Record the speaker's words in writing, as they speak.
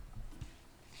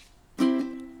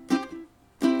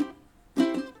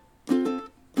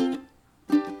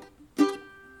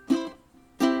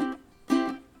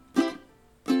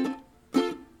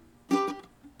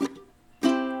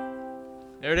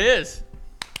There it is.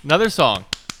 Another song.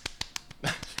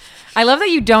 I love that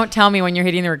you don't tell me when you're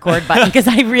hitting the record button because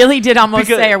I really did almost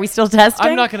say, are we still testing?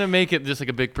 I'm not going to make it just like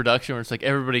a big production where it's like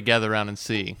everybody gather around and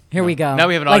see. Here we go. Now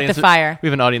we have an like audience. The fire. We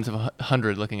have an audience of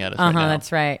 100 looking at us right now.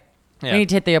 That's right. Yeah. We need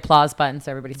to hit the applause button so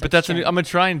everybody starts. But that's cheering. I'm going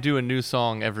to try and do a new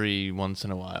song every once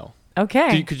in a while.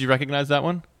 Okay. Could you recognize that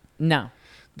one? No.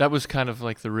 That was kind of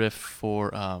like the riff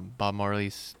for Bob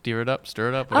Marley's Stir It Up,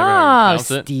 whatever I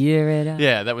pronounce it. Stir It Up.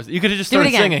 Yeah, that was. You could have just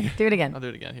started singing. Do it again. I'll do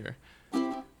it again here.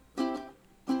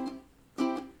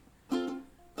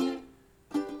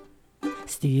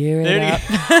 Stir It Up.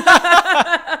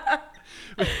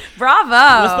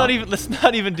 Bravo. Let's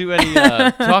not even do any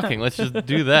talking. Let's just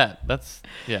do that.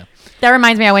 That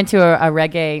reminds me, I went to a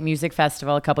reggae music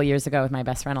festival a couple years ago with my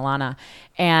best friend Alana,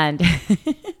 and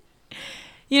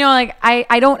like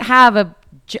I don't have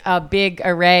a big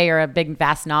array or a big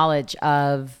vast knowledge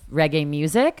of reggae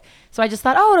music. So I just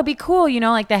thought, it'll be cool.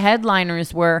 Like the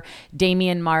headliners were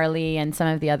Damian Marley and some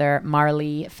of the other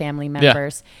Marley family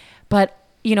members. Yeah. But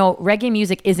reggae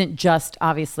music isn't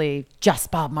obviously just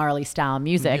Bob Marley style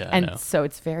music. Yeah, so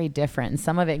it's very different. And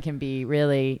some of it can be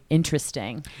really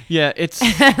interesting. Yeah, it's...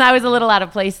 And I was a little out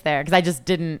of place there because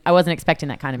I wasn't expecting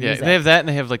that kind of music. Yeah, they have that and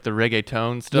they have like the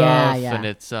reggaeton stuff. Yeah. And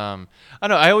it's, I don't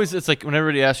know, it's like when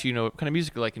everybody asks you, what kind of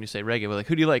music you like and you say reggae, well, like,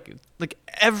 who do you like? Like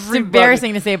everybody... It's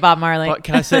embarrassing to say Bob Marley. But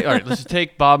can I say, all right, let's just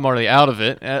take Bob Marley out of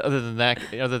it. Other than that,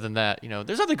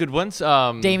 there's other good ones.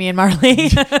 Damian Marley.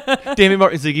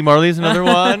 Ziggy Marley is another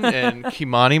one. And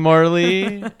Kimani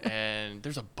Marley, and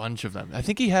there's a bunch of them. I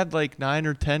think he had like 9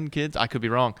 or 10 kids. I could be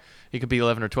wrong. He could be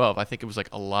 11 or 12. I think it was like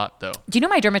a lot though. Do you know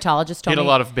my dermatologist told me? He had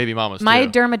a lot of baby mamas My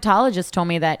too. dermatologist told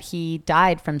me that he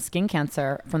died from skin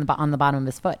cancer on the bottom of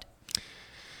his foot.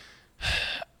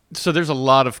 So there's a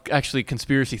lot of actually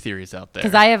conspiracy theories out there.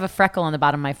 Because I have a freckle on the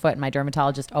bottom of my foot, and my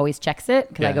dermatologist always checks it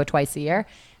because I go twice a year,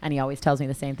 and he always tells me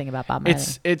the same thing about Bob Marley.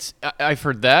 I've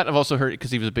heard that. I've also heard because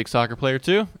he was a big soccer player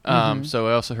too. So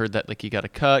I also heard that like he got a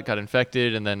cut, got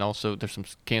infected, and then also there's some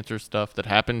cancer stuff that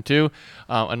happened too.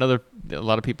 A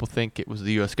lot of people think it was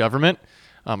the U.S. government.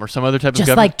 Or some other type of government.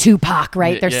 Just like Tupac,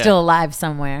 right? They're still alive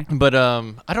somewhere. But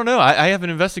I don't know. I haven't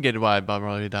investigated why Bob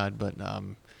Marley died, but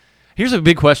here's a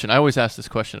big question. I always ask this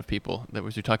question of people that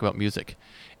we talk about music.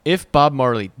 If Bob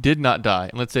Marley did not die,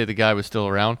 and let's say the guy was still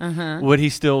around, would he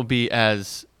still be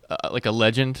as like a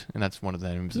legend? And that's one of the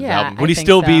names of his album. Would he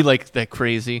still be like that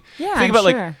crazy? Yeah, think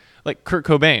about like Kurt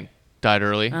Cobain died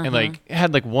early and like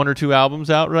had like 1 or 2 albums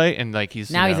out, right? And like he's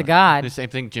he's a god. The same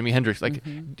thing. Jimi Hendrix, like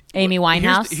Amy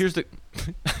Winehouse. Here's the.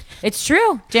 It's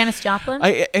true. Janis Joplin.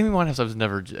 Amy Winehouse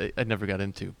I never got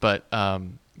into, but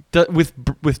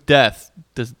with death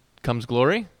comes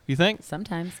glory. You think?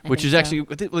 Sometimes. Which is actually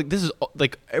like this is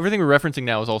like everything we're referencing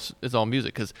now is all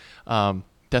music because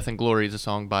Death and Glory is a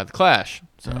song by The Clash.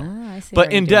 So, I see.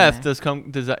 But in death does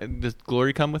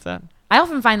glory come with that? I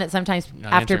often find that sometimes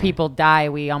after people die,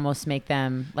 we almost make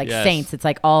them like saints. It's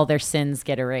like all their sins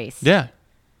get erased. Yeah.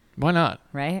 Why not?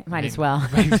 Right? Might as well.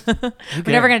 We're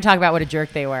never going to talk about what a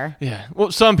jerk they were. Yeah.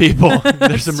 Well, some people.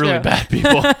 There's some really bad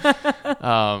people.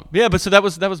 But so that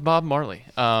was Bob Marley.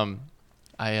 I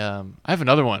have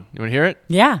another one. You want to hear it?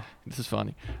 Yeah. This is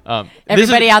funny.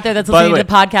 Everybody out there that's listening to the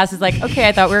podcast is like, okay,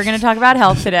 I thought we were going to talk about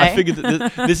health today. I figured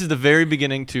that this is the very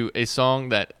beginning to a song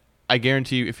that I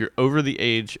guarantee you, if you're over the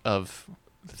age of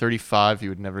 35, you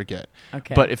would never get.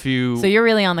 Okay. But if you... So you're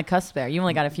really on the cusp there. You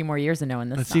only got a few more years of knowing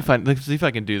this song. Let's see if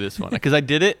I can do this one. Because I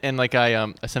did it, and like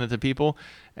I sent it to people,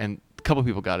 and a couple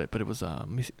people got it, but it was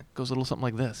it goes a little something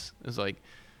like this. It was like...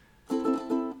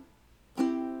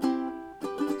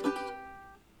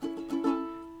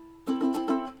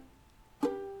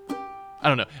 I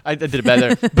don't know. I did it bad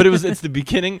there. But it's the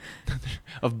beginning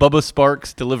of Bubba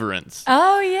Sparks' Deliverance.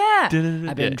 Oh, yeah.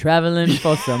 I've been traveling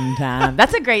for some time.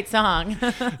 That's a great song.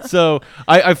 So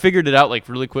I figured it out like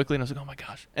really quickly, and I was like, oh my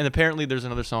gosh. And apparently there's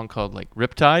another song called like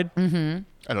Riptide. Mm-hmm.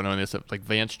 I don't know any of this stuff, like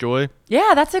Vance Joy.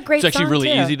 Yeah, that's a great song. It's actually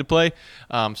really easy to play.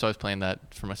 So I was playing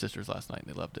that for my sisters last night,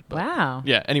 and they loved it. But wow.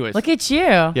 Yeah, anyways. Look at you.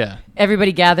 Yeah.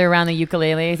 Everybody gather around the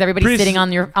ukuleles. Everybody sitting on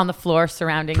the floor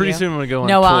surrounding you. Pretty soon I'm going to go on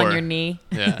Noah tour. on your knee.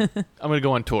 Yeah. I'm going to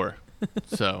go on tour.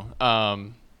 So,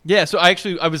 so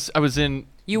I was in...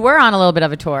 You were on a little bit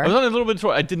of a tour. I was on a little bit of a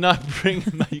tour. I did not bring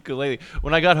my ukulele.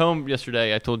 When I got home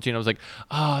yesterday, I told Gina, I was like,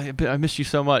 oh, I missed you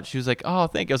so much. She was like, oh,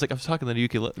 thank you. I was talking to the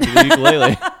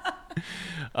ukulele.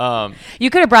 You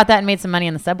could have brought that and made some money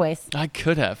on the subways. I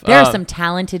could have. There are some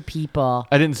talented people.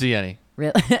 I didn't see any.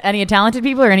 Really? Any talented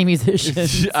people or any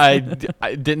musicians? I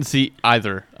didn't see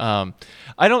either.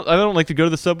 I don't like to go to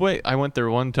the Subway. I went there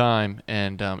one time,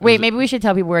 and wait, maybe we should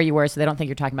tell people where you were so they don't think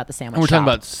you're talking about the sandwich. We're shop.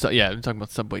 talking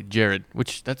about Subway Jared,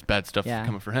 which that's bad stuff Yeah.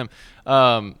 coming for him.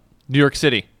 New York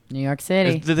City. New York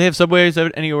City. Do they have Subways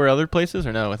anywhere other places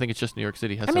or no? I think it's just New York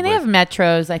City has I mean, Subways. they have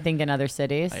metros, I think, in other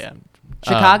cities. Yeah.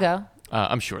 Chicago.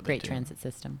 I'm sure they Great do. transit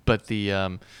system. But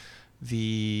the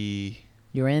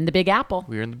You were in the Big Apple.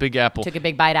 we were in the Big Apple. Took a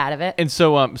big bite out of it. And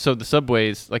so the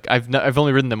Subways, like I've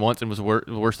only ridden them once, and it was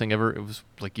the worst thing ever. It was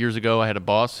like years ago. I had a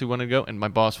boss who wanted to go, and my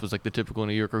boss was like the typical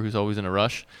New Yorker who's always in a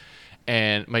rush.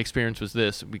 And my experience was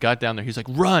this: we got down there. He's like,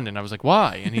 "Run!" And I was like,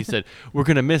 "Why?" And he said, "We're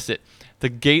gonna miss it. The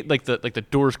gate, like the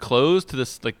doors closed to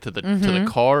this, like to the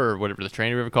car or whatever the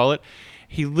train or whatever you call it."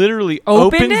 He literally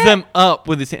opens them up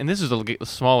with his hand. And this is a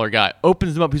smaller guy.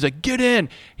 Opens them up. He's like, get in.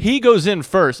 He goes in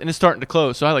first, and it's starting to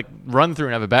close. So I like run through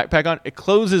and have a backpack on. It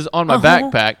closes on my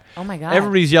backpack. Oh, my God.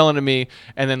 Everybody's yelling at me.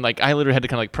 And then like I literally had to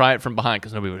kind of like pry it from behind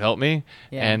because nobody would help me.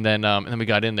 Yeah. And then we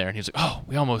got in there, and he's like,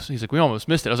 we almost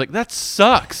missed it. I was like, that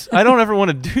sucks. I don't ever want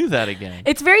to do that again.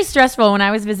 It's very stressful. When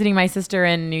I was visiting my sister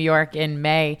in New York in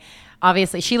May,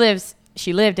 obviously she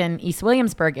lived in East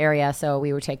Williamsburg area, so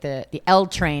we would take the L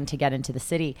train to get into the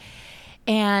city.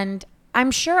 And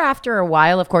I'm sure after a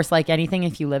while, of course, like anything,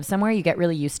 if you live somewhere, you get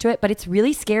really used to it. But it's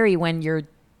really scary when you're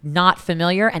not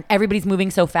familiar and everybody's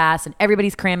moving so fast and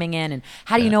everybody's cramming in. And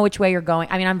how do you know which way you're going?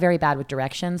 I mean, I'm very bad with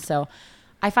directions, so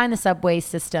I find the subway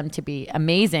system to be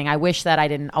amazing. I wish that I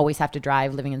didn't always have to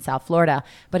drive living in South Florida,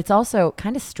 but it's also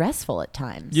kind of stressful at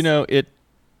times. You know, it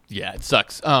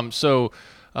sucks.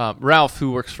 Ralph,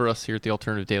 who works for us here at the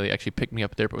Alternative Daily, actually picked me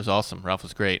up there, but it was awesome. Ralph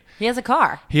was great. He has a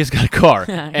car. He has got a car.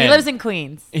 He lives in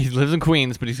Queens. He lives in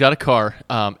Queens, but he's got a car,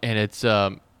 and it's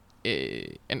and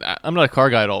I'm not a car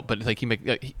guy at all, but it's like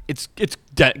it's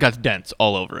got dents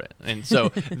all over it, and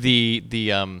so the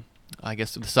I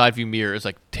guess the side view mirror is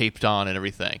like taped on and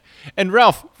everything. And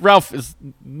Ralph is,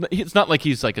 it's not like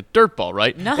he's like a dirtball,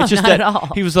 right? No, it's just not that at all.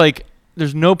 He was like,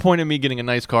 there's no point in me getting a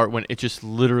nice car when it's just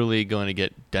literally going to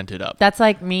get dented up. That's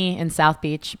like me in South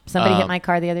Beach. Somebody hit my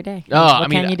car the other day. What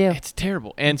can you do? It's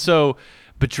terrible. And so,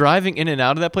 but driving in and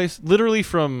out of that place, literally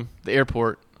from the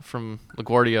airport, from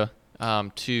LaGuardia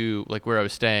to like where I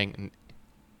was staying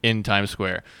in Times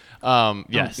Square.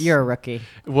 Yes. You're a rookie.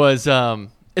 Was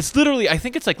it's literally, I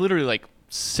think it's like literally like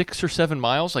 6 or 7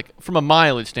 miles, like from a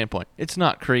mileage standpoint, it's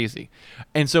not crazy.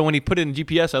 And so when he put it in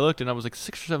GPS, I looked and I was like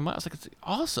 6 or 7 miles, like it's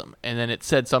awesome. And then it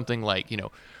said something like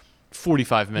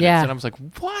 45 minutes, and I was like,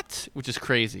 what? Which is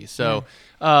crazy. So,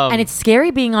 and it's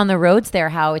scary being on the roads there.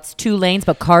 How it's 2 lanes,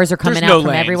 but cars are coming out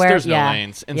from everywhere. There's no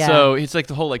lanes, and so it's like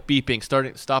the whole like beeping,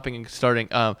 stopping, and starting.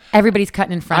 Everybody's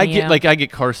cutting in front of you. I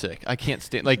get car sick. I can't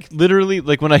stand. Like literally,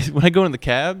 like when I go in the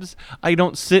cabs, I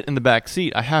don't sit in the back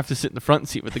seat. I have to sit in the front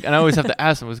seat and I always have to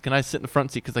ask them, can I sit in the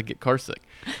front seat because I get car sick?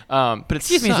 But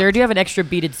excuse me, sir, do you have an extra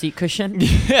beaded seat cushion?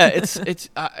 Yeah,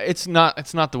 it's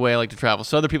not the way I like to travel.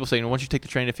 So other people say, once you take the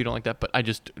train, if you don't like that, but I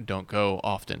just don't go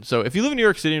often. So if you live in New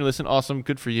York City and listen, awesome,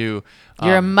 good for you.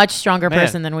 You're a much stronger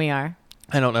person than we are.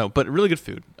 I don't know, but really good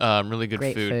food. Really good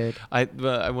Great food.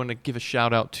 I want to give a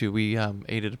shout out to, we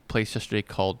ate at a place yesterday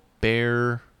called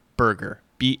Bareburger,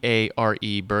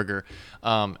 Bare Burger.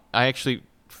 I actually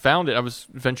found it. I was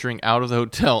venturing out of the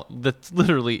hotel that's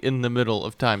literally in the middle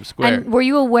of Times Square. And were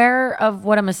you aware of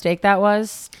what a mistake that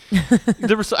was?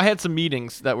 I had some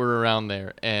meetings that were around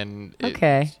there, and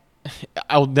okay.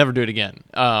 I'll never do it again.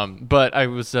 But I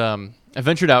was I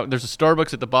ventured out. There's a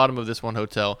Starbucks at the bottom of this one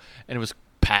hotel, and it was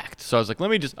packed. So I was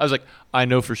like, I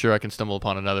know for sure I can stumble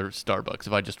upon another Starbucks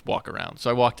if I just walk around. So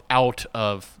I walked out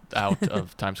of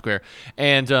Times Square,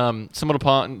 and stumbled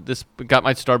upon this. Got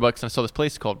my Starbucks, and I saw this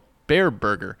place called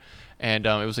Bareburger, and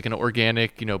it was like an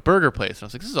organic, burger place. And I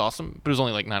was like, this is awesome. But it was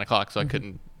only like 9:00, so I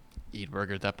couldn't eat a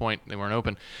burger at that point. They weren't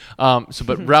open.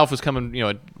 But Ralph was coming,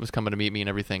 to meet me and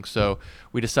everything. So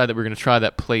we decided that we were going to try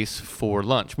that place for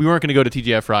lunch. We weren't going to go to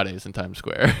TGI Fridays in Times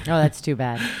Square. Oh, that's too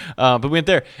bad. But we went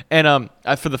there, and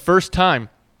for the first time,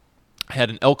 I had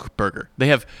an elk burger. They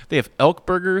have elk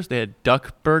burgers. They had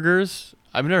duck burgers.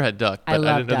 I've never had duck, but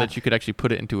I didn't know that you could actually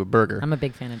put it into a burger. I'm a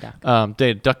big fan of duck. They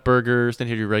had duck burgers. Then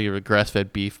you had your regular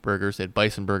grass-fed beef burgers. They had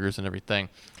bison burgers and everything.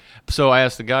 So I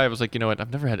asked the guy, I was like,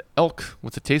 I've never had elk.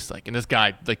 What's it taste like? And this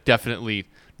guy definitely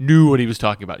knew what he was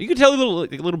talking about. You could tell a little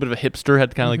bit of a hipster,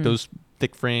 had kind of like those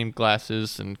thick framed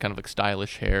glasses and kind of like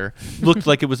stylish hair. Looked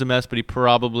like it was a mess, but he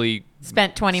probably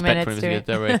spent 20 minutes to get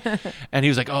that way. And he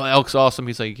was like, oh, elk's awesome.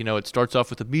 He's like, it starts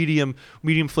off with a medium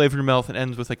flavor in your mouth and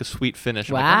ends with like a sweet finish.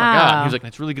 I'm like, oh my God. And he was like,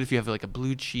 it's really good if you have like a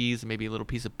blue cheese and maybe a little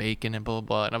piece of bacon and blah, blah,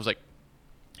 blah. And I was like,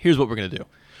 here's what we're going to do.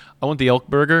 I want the elk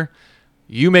burger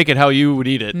You make it how you would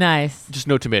eat it. Nice. Just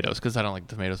no tomatoes, because I don't like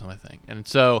tomatoes on my thing. And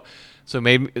so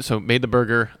made the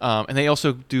burger. And they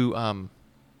also do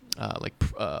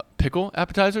pickle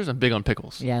appetizers. I'm big on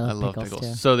pickles. Yeah, I love pickles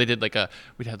too. So they did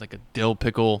we had like a dill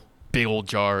pickle, big old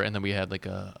jar, and then we had like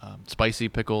a spicy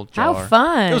pickle jar. How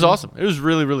fun! It was awesome. It was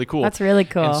really, really cool. That's really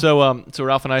cool. And so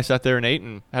Ralph and I sat there and ate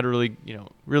and had a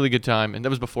really good time. And that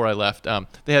was before I left.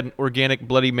 They had an organic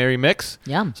Bloody Mary mix.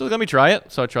 Yum. So let me try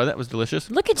it. So I tried that. It was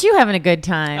delicious. Look at you having a good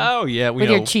time. Oh yeah, with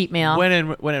your cheat meal. When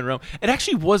in Rome, it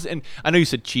actually was. And I know you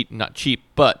said cheat, not cheap,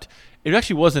 but it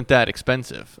actually wasn't that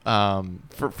expensive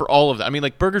for all of that. I mean,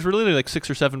 like burgers were literally like $6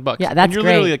 or $7. Yeah, that's and you're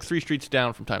great. literally like 3 streets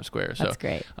down from Times Square. So that's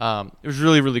great. It was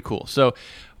really, really cool. So,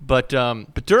 but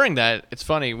during that, it's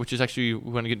funny, which is actually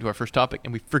we want to get into our first topic,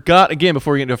 and we forgot again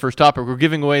before we get into our first topic, we're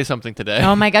giving away something today.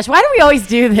 Oh my gosh, why do we always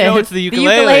do this? It's the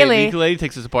ukulele. The ukulele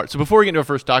takes us apart. So before we get into our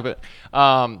first topic,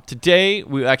 today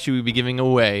we will be giving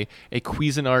away a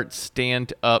Cuisinart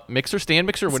Stand Mixer.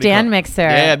 What do you call it? Mixer.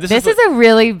 Yeah, this is a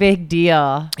really big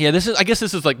deal. Yeah, I guess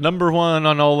this is like number one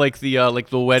on all like the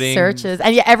wedding searches,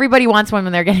 and yeah, everybody wants one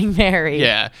when they're getting married.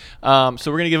 Yeah.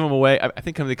 So we're gonna give them away. I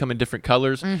think they come in different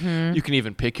colors. Mm-hmm. You can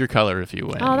even pick your color if you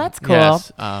win. Oh, that's cool.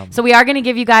 Yes. So we are going to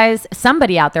give you guys,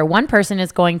 somebody out there, one person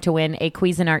is going to win a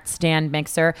Cuisinart Stand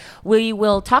Mixer. We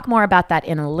will talk more about that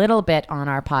in a little bit on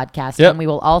our podcast, Yep. and we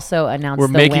will also announce We're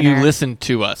the making winner. you listen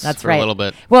to us That's for right. a little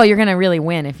bit. Well, you're going to really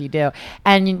win if you do.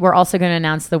 And we're also going to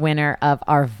announce the winner of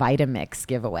our Vitamix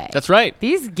giveaway. That's right.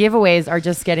 These giveaways are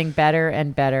just getting better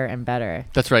and better and better.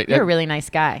 That's right. You're a really nice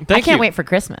guy. Thank I can't you. wait for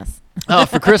Christmas. Oh,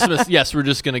 for Christmas, yes, we're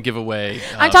just gonna give away.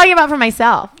 I'm talking about for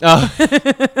myself. Oh.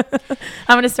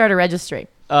 I'm going to start a registry.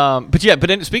 But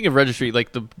speaking of registry,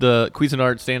 like the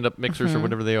Cuisinart stand-up mixers Mm-hmm. or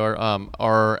whatever they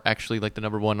are actually like the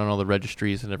number one on all the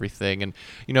registries and everything. And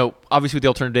obviously with the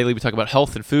Alternative Daily, we talk about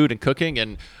health and food and cooking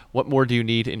and what more do you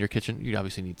need in your kitchen. You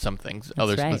obviously need some things,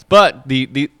 others, right. but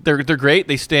they're great.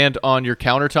 They stand on your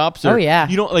countertops. Oh yeah.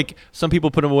 You don't like some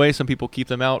people put them away, some people keep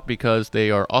them out because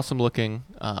they are awesome looking.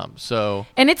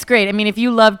 And it's great. I mean, if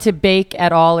you love to bake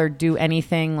at all or do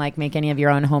anything like make any of your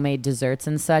own homemade desserts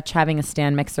and such, having a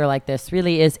stand mixer like this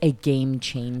really is a game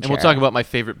changer. And we'll talk about my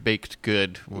favorite baked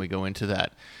good when we go into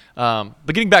that. But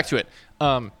getting back to it.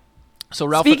 So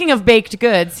Ralph. Speaking of baked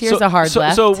goods, here's a hard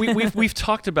left. So we've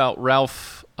talked about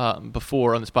Ralph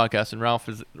before on this podcast, and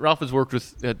Ralph has worked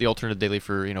with the Alternative Daily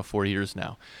for 4 years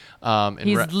now. And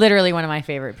he's literally one of my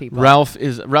favorite people. Ralph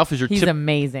is your. He's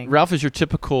amazing. Ralph is your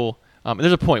typical. And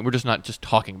there's a point. We're just not just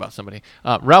talking about somebody.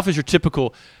 Ralph is your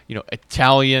typical,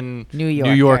 Italian New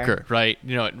Yorker, right?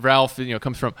 Ralph,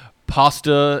 comes from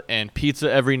pasta and pizza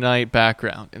every night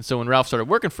background. And so when Ralph started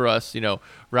working for us,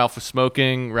 Ralph was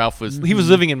smoking. He was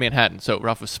living in Manhattan, so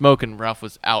Ralph was smoking. Ralph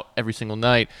was out every single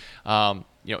night.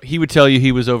 He would tell you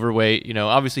he was overweight.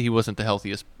 Obviously he wasn't the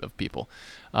healthiest of people.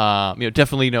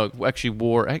 Definitely, actually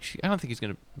wore. Actually, I don't think he's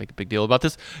gonna make a big deal about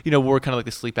this. Wore kind of like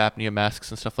the sleep apnea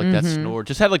masks and stuff like that. Snored.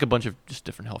 Just had like a bunch of just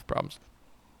different health problems.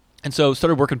 And so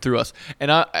started working through us. And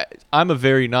I'm a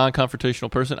very non-confrontational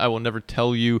person. I will never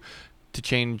tell you to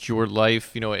change your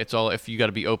life. It's all if you got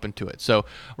to be open to it. So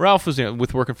Ralph was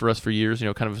with working for us for years.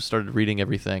 Kind of started reading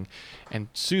everything, and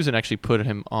Susan actually put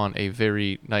him on a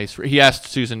very nice. He asked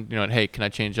Susan, hey, can I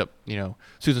change up?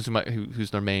 Susan's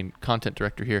who's their main content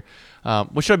director here.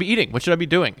 What should I be eating? What should I be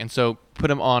doing? And so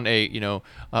put him on a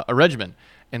regimen.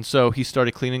 And so he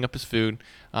started cleaning up his food,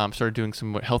 started doing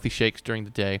some healthy shakes during the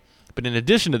day. But in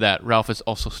addition to that, Ralph has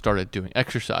also started doing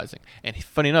exercising. And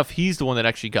funny enough, he's the one that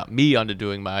actually got me onto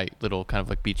doing my little kind of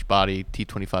like Beachbody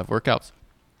T25 workouts.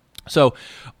 So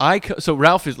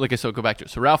Ralph is, like I said, go back to it.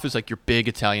 So Ralph is like your big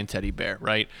Italian teddy bear,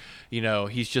 right?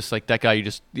 He's just like that guy.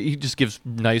 He just gives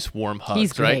nice warm hugs,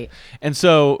 He's great. right? And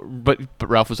so, but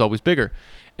Ralph was always bigger.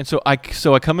 And so I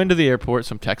come into the airport,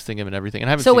 so I'm texting him and everything. And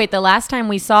I haven't So wait, the last time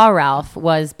we saw Ralph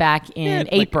was back in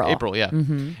April. April, yeah.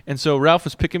 Mm-hmm. And so Ralph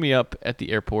was picking me up at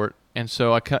the airport, and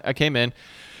so I came in,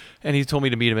 and he told me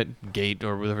to meet him at gate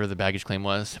or whatever the baggage claim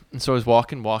was. And so I was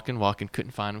walking,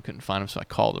 couldn't find him, so I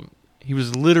called him. He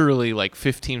was literally like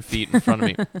 15 feet in front of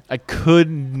me. I could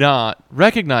not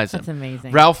recognize him. That's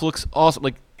amazing. Ralph looks awesome.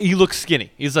 Like, he looks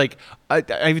skinny. He's like, I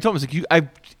even told him, I was like,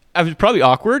 I was probably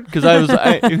awkward because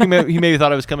he maybe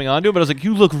thought I was coming on to him, but I was like,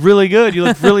 you look really good. You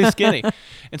look really skinny.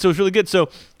 And so it was really good. So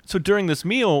during this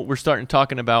meal, we're starting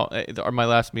talking about my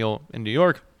last meal in New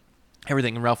York,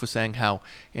 everything. And Ralph was saying how,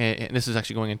 and this is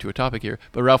actually going into a topic here,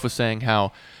 but Ralph was saying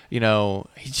how, he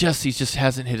just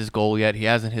hasn't hit his goal yet. He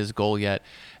hasn't hit his goal yet.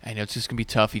 And it's just going to be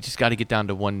tough. He just got to get down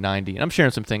to 190. And I'm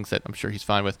sharing some things that I'm sure he's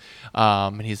fine with.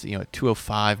 And he's, at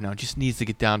 205 now, just needs to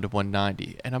get down to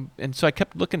 190. And so I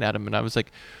kept looking at him and I was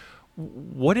like,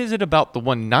 what is it about the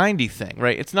 190 thing,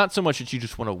 right? It's not so much that you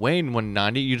just want to weigh in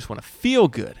 190, you just want to feel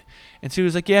good. And so he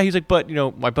was like, yeah, he's like, but,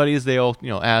 my buddies, they all,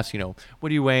 ask, what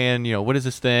are you weighing? What is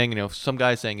this thing? Some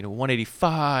guy's saying,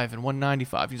 185 and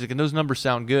 195. He's like, and those numbers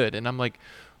sound good. And I'm like,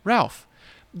 Ralph,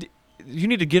 you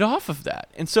need to get off of that.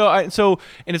 And so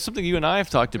it's something you and I have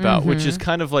talked about, which is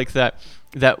kind of like that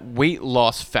weight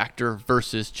loss factor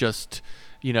versus just,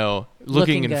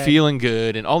 looking and feeling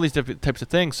good and all these different types of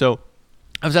things. So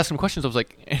I was asking him questions. I was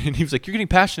like, and he was like, you're getting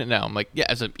passionate now. I'm like, yeah,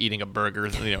 as I'm eating a burger,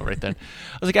 right then.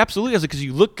 I was like, absolutely. I was like, because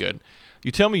you look good.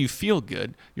 You tell me you feel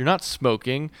good. You're not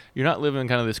smoking. You're not living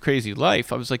kind of this crazy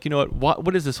life. I was like, you know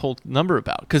what is this whole number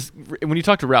about? Because when you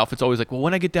talk to Ralph, it's always like, well,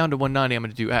 when I get down to 190, I'm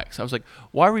going to do X. I was like,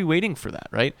 why are we waiting for that,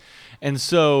 right? And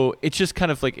so it's just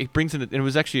kind of like, it brings in, and it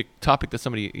was actually a topic that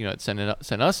somebody, had sent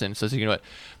us in. So, what?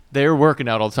 They're working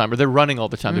out all the time, or they're running all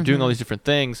the time. They're doing all these different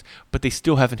things, but they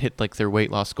still haven't hit like their weight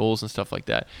loss goals and stuff like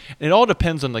that. And it all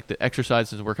depends on like the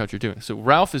exercises and workouts you're doing. So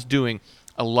Ralph is doing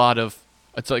a lot of,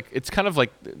 it's kind of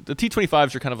like the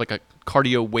T25s are kind of like a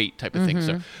cardio weight type of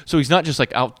thing. So he's not just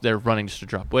like out there running just to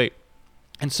drop weight.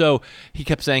 And so he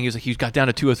kept saying, he got down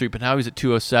to 203, but now he's at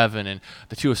 207, and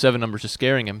the 207 numbers are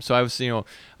scaring him. So I was saying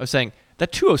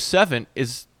that 207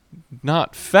 is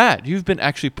not fat. You've been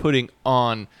actually putting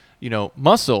on,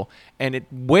 muscle, and it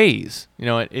weighs,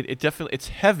 it definitely, it's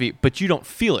heavy, but you don't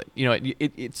feel it.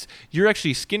 It's, you're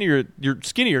actually skinnier. You're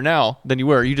skinnier now than you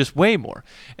were. You just weigh more.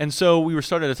 And so we were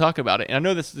starting to talk about it. And I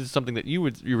know this is something that you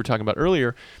were talking about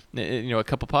earlier, a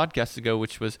couple podcasts ago,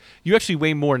 which was you actually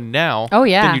weigh more now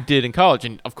than you did in college.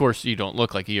 And of course you don't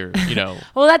look like you're,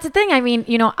 Well, that's the thing. I mean,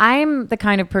 I'm the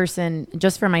kind of person,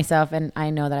 just for myself, and I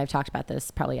know that I've talked about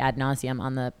this probably ad nauseum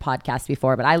on the podcast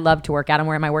before, but I love to work out. I'm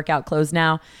wearing my workout clothes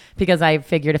now because I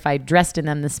figured if I dressed in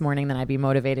them this morning, then I'd be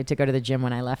motivated to go to the gym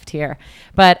when I left here.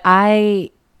 But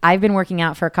I've been working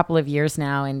out for a couple of years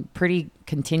now and pretty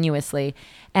continuously.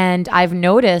 And I've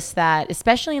noticed that,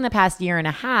 especially in the past year and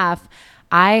a half,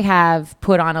 I have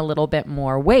put on a little bit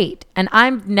more weight. And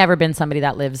I've never been somebody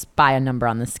that lives by a number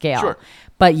on the scale. Sure.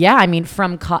 But yeah, I mean,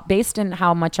 based on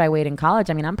how much I weighed in college,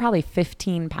 I mean, I'm probably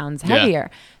 15 pounds heavier.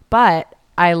 Yeah. But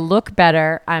I look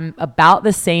better. I'm about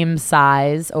the same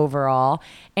size overall.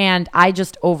 And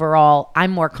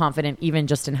I'm more confident even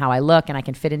just in how I look, and I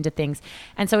can fit into things.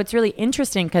 And so it's really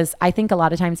interesting because I think a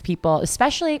lot of times people,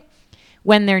 especially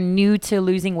when they're new to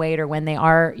losing weight or when they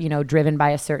are, driven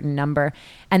by a certain number,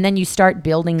 and then you start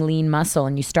building lean muscle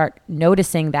and you start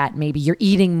noticing that maybe you're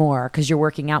eating more because you're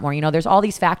working out more. There's all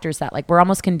these factors that like we're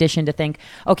almost conditioned to think,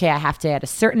 okay, I have to at a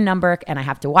certain number and I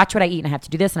have to watch what I eat and I have to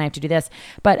do this and I have to do this.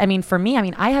 But I mean, for me,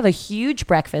 I have a huge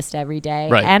breakfast every day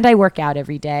and I work out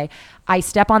every day. I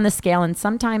step on the scale and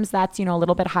sometimes that's, a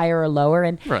little bit higher or lower.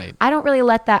 And I don't really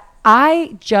let that.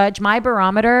 I judge, my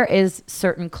barometer is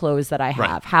certain clothes that I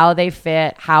have, how they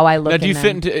fit, how I look. Now, do you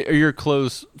fit into, are your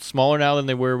clothes smaller now than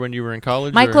they were when you were in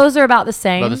college? My clothes are about the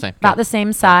same. About the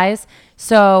same size.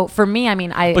 So for me,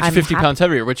 But you're 50 pounds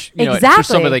heavier, which, exactly. For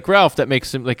somebody like Ralph, that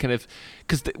makes him like kind of,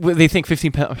 because they think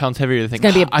 15 pounds heavier, they think,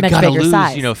 it's gonna be a much bigger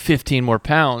size. 15 more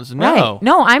pounds. No. Right.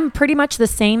 No, I'm pretty much the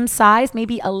same size,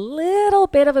 maybe a little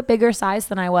bit of a bigger size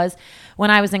than I was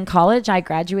when I was in college. I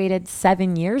graduated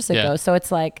 7 years ago. Yeah. So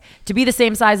it's like to be the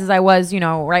same size as I was,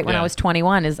 right when I was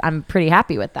 21 I'm pretty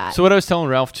happy with that. So what I was telling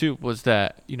Ralph too was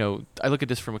that, I look at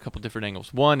this from a couple different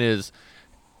angles. One is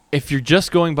if you're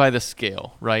just going by the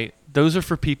scale, right? Those are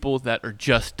for people that are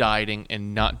just dieting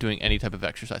and not doing any type of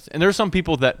exercise. And there are some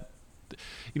people that,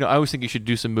 I always think you should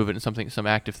do some movement and some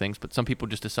active things, but some people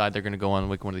just decide they're going to go on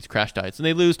like one of these crash diets and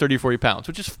they lose 30 or 40 pounds,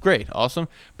 which is great, awesome,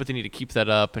 but they need to keep that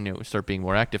up and start being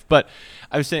more active. But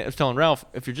I was telling Ralph,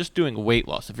 if you're just doing weight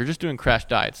loss, if you're just doing crash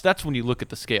diets, that's when you look at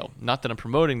the scale. Not that I'm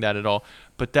promoting that at all,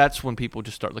 but that's when people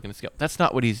just start looking at the scale. That's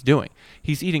not what he's doing.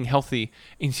 He's eating healthy,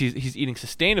 and he's eating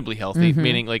sustainably healthy,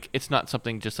 meaning like it's not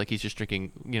something just like he's just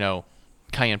drinking,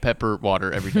 cayenne pepper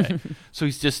water every day. So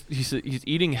he's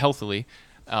eating healthily.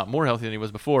 More healthy than he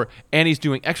was before, and he's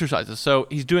doing exercises. So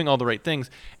he's doing all the right things,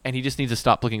 and he just needs to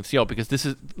stop looking at the scale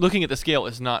because looking at the scale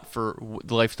is not for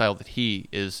the lifestyle that he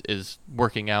is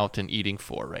working out and eating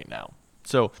for right now.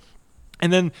 So,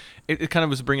 and then it kind of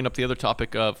was bringing up the other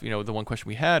topic of, the one question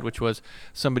we had, which was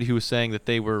somebody who was saying that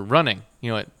they were running,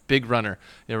 a big runner.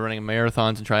 They were running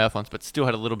marathons and triathlons, but still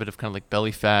had a little bit of kind of like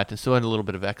belly fat and still had a little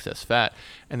bit of excess fat.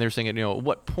 And they're saying, at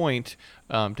what point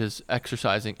does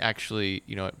exercising actually,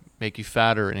 make you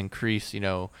fatter and increase,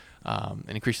 the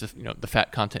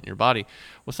fat content in your body?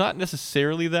 Well, it's not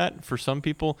necessarily that. For some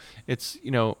people, it's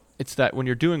that when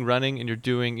you're doing running and you're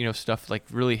doing, stuff like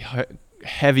really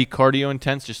heavy cardio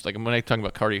intense, just like when I'm talking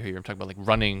about cardio here, I'm talking about like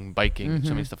running, biking, so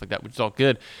many stuff like that, which is all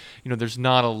good. There's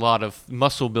not a lot of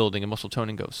muscle building and muscle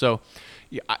toning goes. So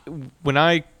when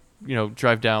I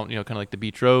drive down, kind of like the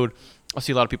beach road, I'll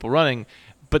see a lot of people running,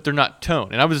 but they're not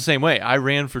toned. And I was the same way. I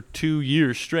ran for 2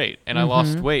 years straight and I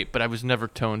lost weight, but I was never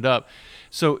toned up.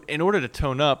 So in order to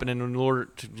tone up and in order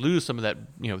to lose some of that,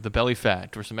 the belly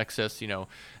fat or some excess,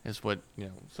 is what,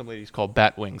 some ladies call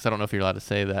bat wings. I don't know if you're allowed to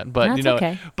say that, but, That's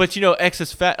okay. But,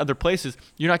 excess fat other places,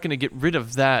 you're not going to get rid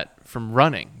of that from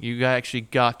running. You actually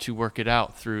got to work it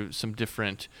out through some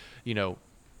different,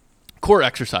 core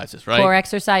exercises, right? Core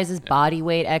exercises, body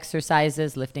weight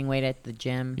exercises, lifting weight at the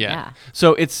gym. Yeah.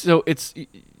 So it's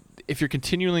if you're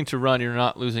continuing to run, you're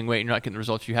not losing weight, you're not getting the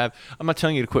results you have. I'm not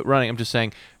telling you to quit running. I'm just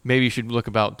saying maybe you should look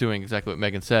about doing exactly what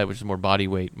Megan said, which is more body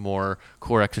weight, more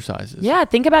core exercises. Yeah,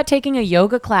 think about taking a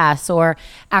yoga class, or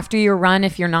after your run,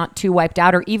 if you're not too wiped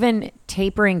out, or even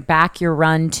tapering back your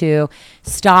run to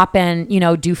stop and,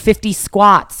 do 50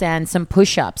 squats and some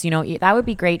push-ups. That would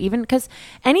be great, even because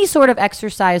any sort of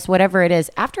exercise, whatever it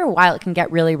is, after a while, it can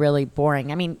get really, really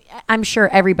boring. I mean, I'm sure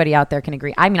everybody out there can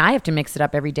agree. I mean, I have to mix it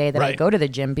up every day that I go to the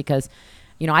gym because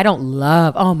I don't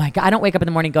love, oh my God, I don't wake up in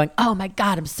the morning going, oh my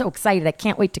God, I'm so excited. I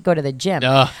can't wait to go to the gym.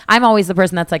 I'm always the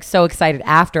person that's like so excited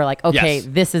after, like, okay,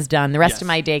 this is done. The rest of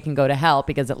my day can go to hell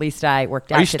because at least I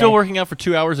worked out Are you today. still working out for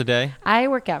 2 hours a day? I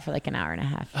work out for like an hour and a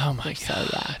half. Oh my God.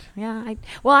 So yeah.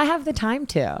 I have the time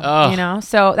to,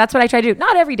 so that's what I try to do.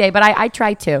 Not every day, but I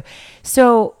try to.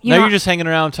 So, you're just hanging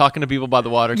around talking to people by the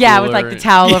water cooler. Yeah, with like the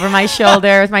towel over my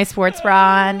shoulder with my sports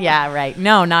bra on. Yeah, right.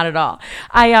 No, not at all.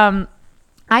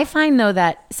 I find, though,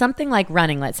 that something like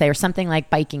running, let's say, or something like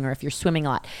biking, or if you're swimming a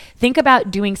lot, think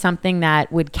about doing something that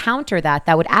would counter that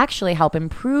would actually help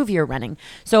improve your running.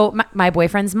 So my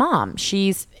boyfriend's mom,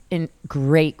 she's in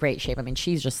great, great shape. I mean,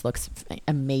 she just looks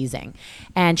amazing.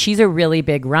 And she's a really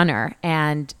big runner.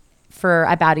 And for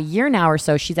about a year now or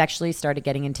so, she's actually started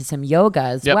getting into some yoga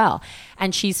as well.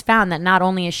 And she's found that not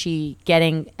only is she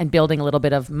getting and building a little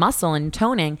bit of muscle and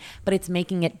toning, but it's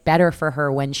making it better for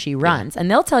her when she runs. And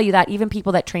they'll tell you that even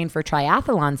people that train for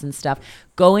triathlons and stuff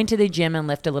go into the gym and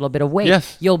lift a little bit of weight.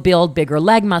 Yes. You'll build bigger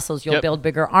leg muscles. You'll build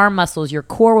bigger arm muscles. Your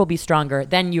core will be stronger.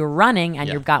 Then you're running and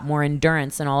you've got more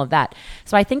endurance and all of that.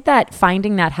 So I think that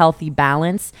finding that healthy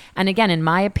balance, and again, in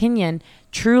my opinion,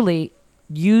 truly,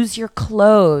 use your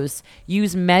clothes,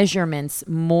 use measurements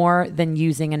more than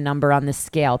using a number on the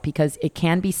scale, because it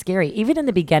can be scary. Even in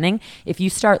the beginning, if you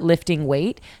start lifting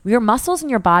weight, your muscles in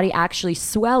your body actually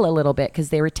swell a little bit because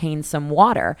they retain some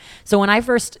water. So when I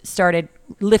first started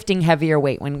lifting heavier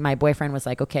weight, when my boyfriend was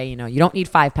like, okay, you don't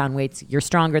need 5-pound weights, you're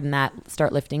stronger than that,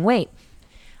 start lifting weight,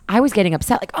 I was getting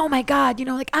upset, like, oh my God,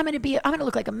 like I'm going to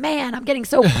look like a man. I'm getting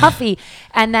so puffy.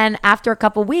 And then after a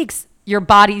couple weeks, your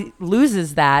body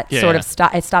loses that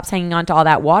it stops hanging on to all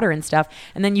that water and stuff.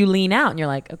 And then you lean out and you're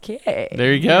like, okay,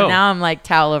 there you go. Now I'm like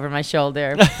towel over my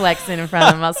shoulder, flexing in front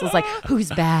of the muscles. Like, who's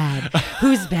bad?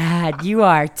 Who's bad? You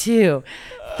are 2,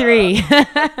 3.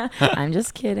 I'm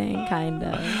just kidding, kind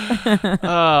of.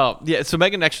 Oh, yeah. So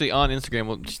Megan actually on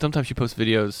Instagram, sometimes she posts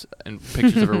videos and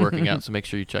pictures of her working out. So make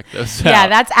sure you check those out. Yeah,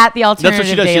 that's at the Alternative That's what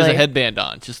she does. Daily. She has a headband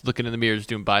on, just looking in the mirror, just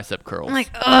doing bicep curls. I'm like,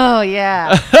 oh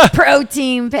yeah,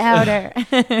 protein powder.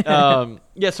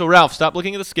 So Ralph, stop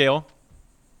looking at the scale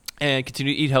and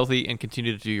continue to eat healthy and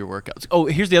continue to do your workouts. Oh,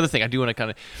 here's the other thing I do want to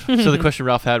kind of. So the question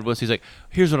Ralph had was, he's like,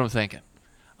 here's what I'm thinking.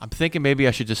 I'm thinking maybe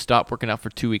I should just stop working out for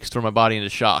 2 weeks, throw my body into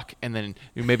shock, and then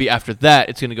maybe after that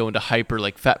it's going to go into hyper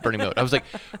fat burning mode. I was like,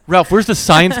 Ralph, where's the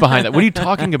science behind that? What are you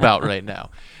talking about right now?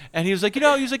 And he was like,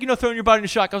 throwing your body into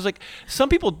shock. I was like, some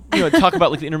people, talk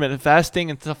about the intermittent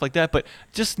fasting and stuff like that, but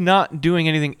just not doing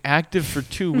anything active for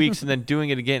 2 weeks and then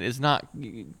doing it again is not.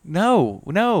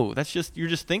 No, that's just, you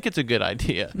just think it's a good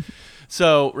idea.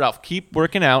 So Ralph, keep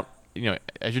working out,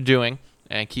 as you're doing,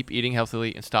 and keep eating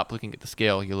healthily and stop looking at the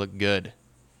scale. You look good.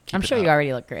 I'm sure you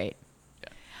already look great. Yeah.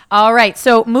 All right.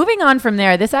 So moving on from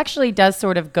there, this actually does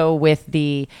sort of go with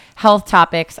the health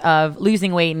topics of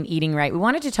losing weight and eating right. We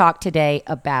wanted to talk today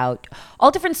about all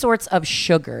different sorts of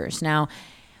sugars. Now,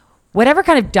 whatever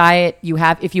kind of diet you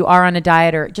have, if you are on a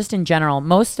diet or just in general,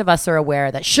 most of us are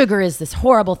aware that sugar is this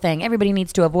horrible thing. Everybody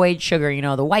needs to avoid sugar.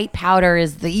 The white powder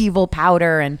is the evil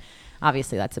powder. And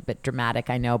obviously that's a bit dramatic,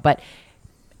 I know. But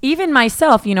even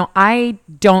myself, I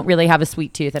don't really have a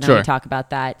sweet tooth, and I'm going to talk about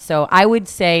that. So I would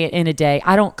say in a day,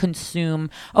 I don't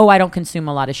consume a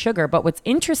lot of sugar. But what's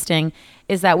interesting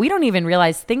is that we don't even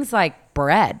realize things like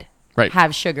bread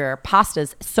have sugar,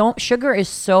 pastas. So sugar is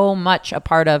so much a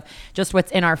part of just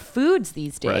what's in our foods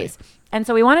these days. And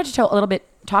so we wanted to talk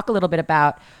a little bit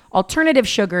about alternative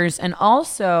sugars, and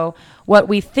also what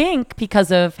we think,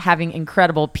 because of having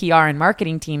incredible PR and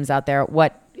marketing teams out there,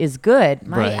 what is good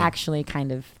might actually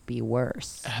kind of be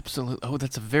worse. Absolutely. Oh,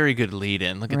 that's a very good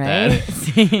lead-in. Look at Right?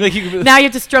 that. Like Now you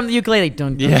have to strum the ukulele.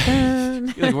 Dun, dun,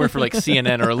 dun. You like work for like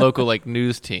CNN or a local like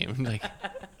news team. Like,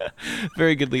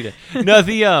 very good lead-in.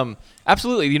 No,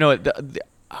 absolutely. You know,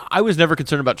 I was never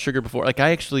concerned about sugar before. Like,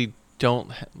 I actually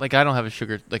don't have a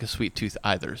sugar, like a sweet tooth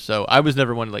either. So I was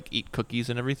never one to like eat cookies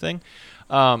and everything.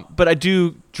 But I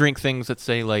do drink things that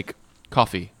say like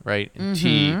coffee, right? And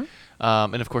tea.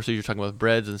 And of course, you're talking about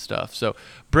breads and stuff. So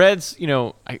breads, you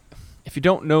know, if you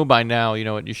don't know by now, you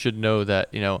know, you should know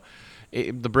that, you know,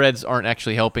 the breads aren't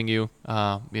actually helping you,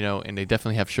 you know, and they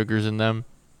definitely have sugars in them.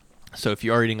 So if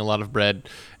you are eating a lot of bread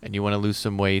and you want to lose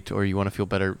some weight or you want to feel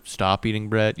better, stop eating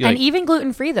bread. And even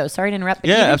gluten-free, though. Sorry to interrupt. But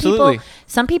yeah, absolutely.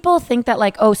 Some people think that,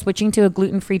 like, switching to a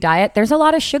gluten-free diet, there's a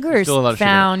lot of sugars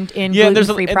found in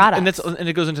gluten-free products. And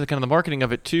it goes into kind of the marketing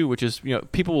of it, too, which is, you know,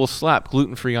 people will slap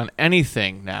gluten-free on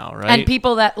anything now, right? And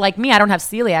people that, like me, I don't have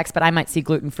celiacs, but I might see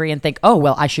gluten-free and think, oh,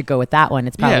 well, I should go with that one.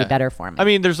 It's probably better for me. I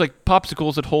mean, there's, like,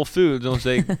 popsicles at Whole Foods, and they'll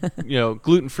say, you know,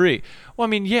 gluten-free. Well, I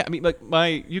mean, yeah. I mean, like,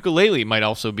 my ukulele might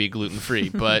also be gluten-free,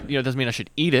 but, you know, it doesn't mean I should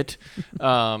eat it.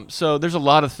 So there's a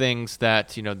lot of things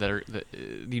that, you know, that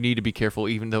you need to be careful,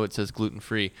 even though it says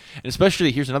gluten-free. And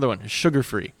especially, here's another one,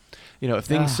 sugar-free. You know, if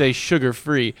things say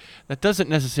sugar-free, that doesn't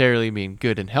necessarily mean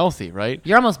good and healthy, right?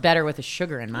 You're almost better with the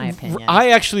sugar, in my opinion.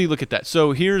 I actually look at that.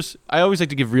 So I always like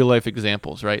to give real-life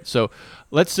examples, right? So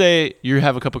let's say you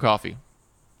have a cup of coffee,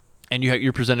 and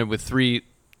you're presented with 3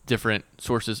 different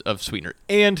sources of sweetener.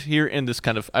 And here in this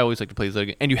kind of, I always like to play this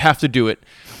again, and you have to do it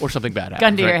or something bad happens.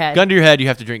 Gun to your head. Gun to your head, you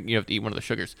have to eat one of the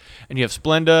sugars. And you have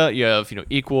Splenda, you have, you know,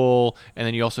 Equal, and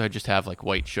then you also just have like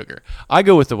white sugar. I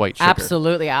go with the white sugar.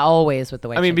 Absolutely. I always with the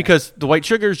white sugar. I mean, because the white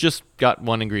sugar's just got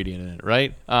one ingredient in it,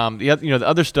 right? The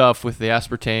other stuff with the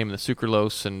aspartame and the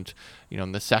sucralose and, you know,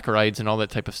 and the saccharides and all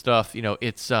that type of stuff, you know,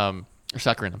 it's or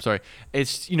saccharin, I'm sorry.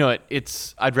 It's, you know,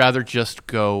 I'd rather just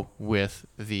go with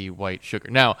the white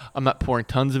sugar. Now, I'm not pouring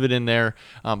tons of it in there,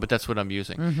 but that's what I'm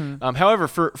using. However,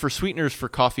 for sweeteners, for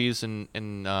coffees and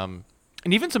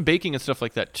even some baking and stuff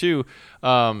like that too,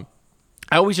 I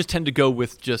always just tend to go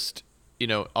with just, you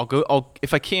know,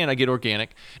 if I can, I get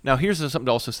organic. Now, here's something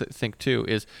to also think too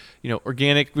is, you know,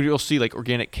 organic, you'll see like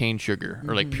organic cane sugar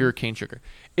or like pure cane sugar.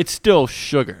 It's still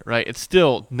sugar, right? It's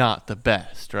still not the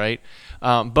best, right?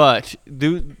 But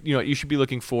you should be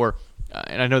looking for,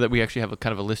 and I know that we actually have a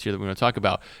kind of a list here that we want to talk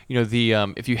about. You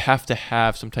know, if you have to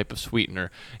have some type of sweetener,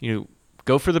 you know,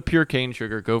 go for the pure cane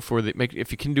sugar. Go for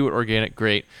if you can do it organic,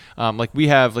 great. Like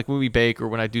when we bake or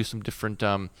when I do some different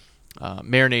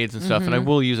marinades and stuff, and I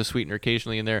will use a sweetener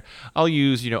occasionally in there. I'll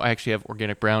use, I actually have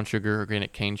organic brown sugar,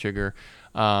 organic cane sugar.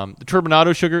 The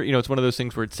turbinado sugar, it's one of those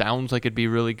things where it sounds like it'd be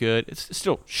really good. It's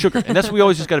still sugar, and that's what we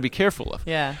always just got to be careful of.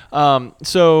 Yeah.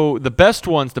 So the best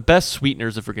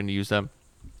sweeteners, if we're going to use them,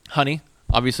 honey.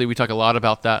 Obviously, we talk a lot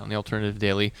about that on the Alternative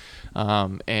Daily,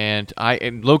 and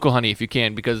local honey if you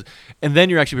can, and then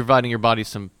you're actually providing your body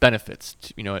some benefits.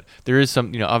 There is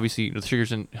some, obviously the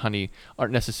sugars in honey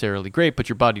aren't necessarily great, but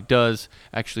your body does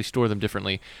actually store them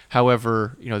differently.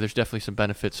 However, there's definitely some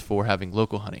benefits for having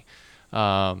local honey.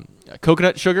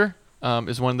 Coconut sugar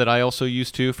is one that I also use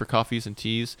too for coffees and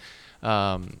teas.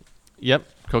 Yep,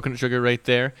 coconut sugar right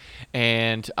there,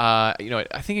 and I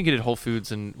think you can get it at Whole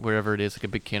Foods and wherever it is, like a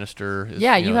big canister.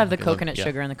 Yeah, you have the coconut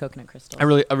sugar and the coconut crystals.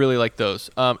 I really like those,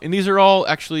 and these are all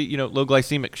actually low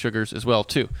glycemic sugars as well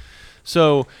too.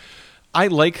 So I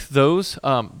like those.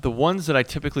 The ones that I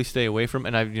typically stay away from,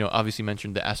 and I've obviously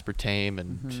mentioned the aspartame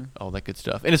and all that good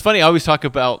stuff. And it's funny, I always talk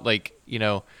about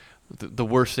the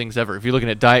worst things ever. If you're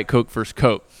looking at Diet Coke versus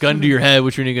Coke, gun to your head,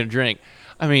 which one are you going to drink?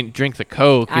 I mean, drink the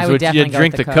Coke. I would definitely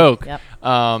drink the Coke. Yep.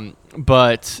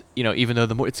 But even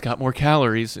though it's got more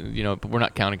calories, but we're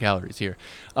not counting calories here.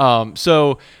 But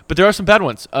there are some bad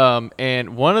ones.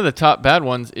 And one of the top bad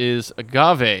ones is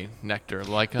agave nectar,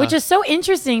 which is so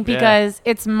interesting because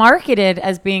it's marketed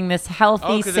as being this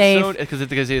healthy, safe,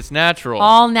 because it's natural,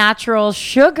 all natural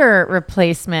sugar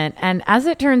replacement. And as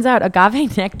it turns out,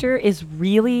 agave nectar is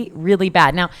really, really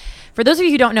bad. Now, for those of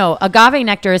you who don't know, agave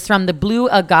nectar is from the blue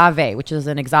agave, which is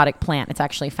an exotic plant. It's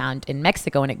actually found in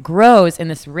Mexico, and it grows in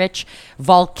this rich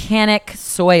volcanic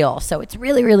soil. So it's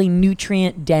really, really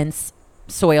nutrient-dense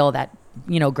soil that,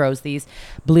 grows these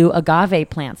blue agave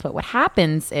plants. But what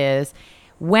happens is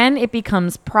when it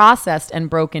becomes processed and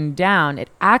broken down, it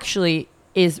actually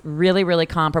is really, really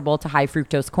comparable to high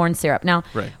fructose corn syrup. Now,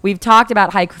 Right. we've talked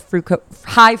about high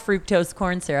fructose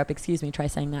corn syrup. Excuse me, try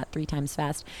saying that 3 times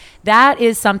fast. That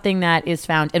is something that is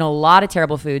found in a lot of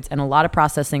terrible foods and a lot of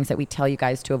processed things that we tell you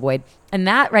guys to avoid. And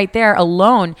that right there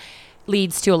alone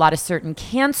leads to a lot of certain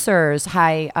cancers,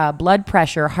 high blood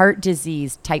pressure, heart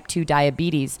disease, type 2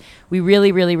 diabetes. We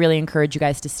really, really, really encourage you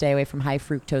guys to stay away from high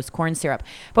fructose corn syrup.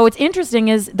 But what's interesting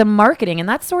is the marketing, and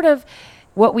that's sort of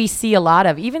what we see a lot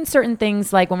of, even certain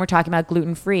things like when we're talking about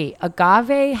gluten-free.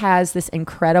 Agave has this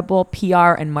incredible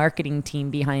PR and marketing team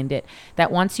behind it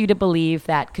that wants you to believe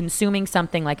that consuming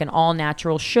something like an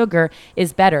all-natural sugar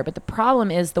is better. But the problem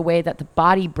is the way that the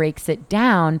body breaks it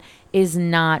down is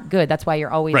not good. That's why you're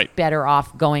always Right. better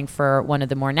off going for one of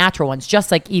the more natural ones,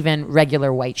 just like even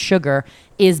regular white sugar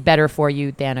is better for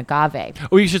you than agave.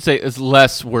 Or you should say is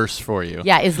less worse for you.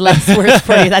 Yeah, is less worse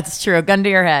for you. That's true. Gun to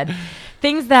your head.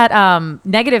 Things that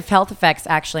negative health effects,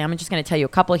 actually, I'm just going to tell you a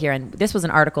couple here. And this was an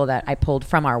article that I pulled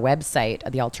from our website,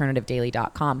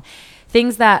 thealternativedaily.com.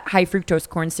 Things that high fructose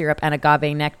corn syrup and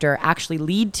agave nectar actually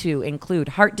lead to include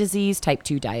heart disease, type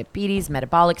 2 diabetes,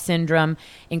 metabolic syndrome,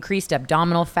 increased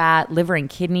abdominal fat, liver and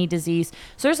kidney disease.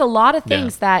 So there's a lot of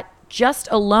things that just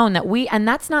alone that and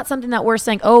that's not something that we're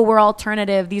saying, oh, we're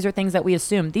alternative. These are things that we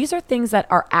assume. These are things that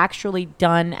are actually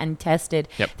done and tested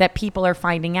that people are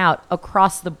finding out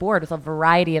across the board with a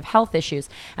variety of health issues.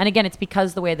 And again, it's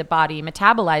because the way the body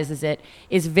metabolizes it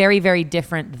is very, very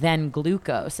different than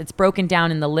glucose. It's broken down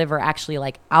in the liver actually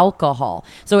like alcohol.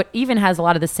 So it even has a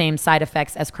lot of the same side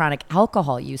effects as chronic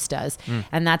alcohol use does.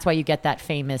 And that's why you get that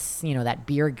famous, that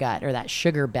beer gut or that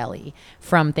sugar belly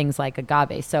from things like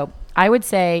agave. So I would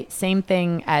say same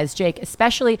thing as Jake,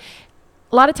 especially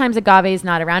a lot of times agave is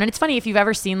not around. And it's funny, if you've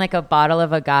ever seen like a bottle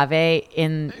of agave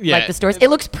in like the stores, it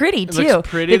looks pretty too. Looks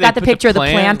pretty. They've got the picture of the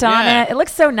plant on Yeah. it. It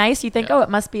looks so nice. You think, oh, it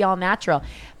must be all natural.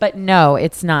 But no,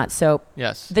 it's not. So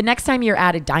Yes. the next time you're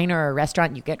at a diner or a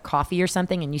restaurant, you get coffee or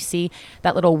something and you see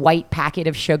that little white packet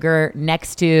of sugar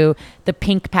next to the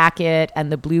pink packet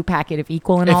and the blue packet of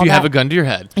equal and all that. If you have a gun to your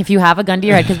head. If you have a gun to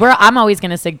your head, because I'm always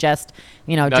going to suggest,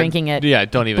 drinking it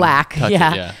don't even black. touch it,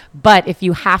 yeah. But if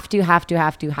you have to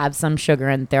have some sugar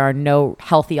and there are no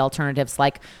healthy alternatives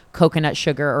like coconut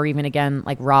sugar or even again,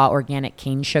 like raw organic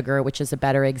cane sugar, which is a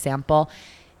better example.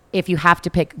 If you have to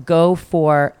pick, go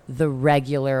for the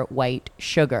regular white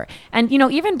sugar. And,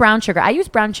 even brown sugar. I use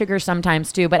brown sugar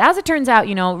sometimes too. But as it turns out,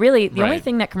 really the only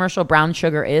thing that commercial brown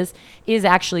sugar is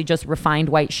actually just refined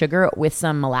white sugar with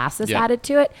some molasses added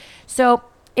to it. So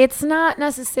it's not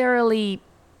necessarily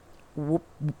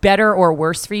better or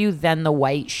worse for you than the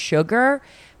white sugar.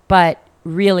 But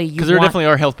really, because there definitely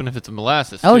are health benefits of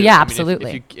molasses. Oh too. yeah, I mean,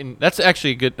 absolutely. and that's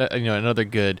actually a good, another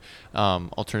good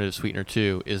alternative sweetener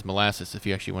too is molasses. If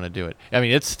you actually want to do it, I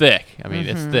mean, it's thick.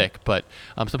 It's thick, but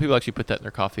some people actually put that in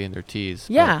their coffee and their teas.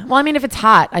 Yeah, well, I mean, if it's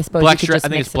hot, I suppose you could just I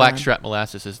think mix it's it blackstrap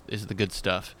molasses is the good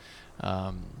stuff.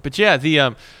 But yeah,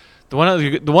 the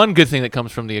one good thing that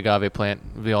comes from the agave plant,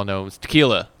 we all know, is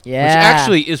tequila. Yeah, which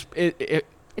actually is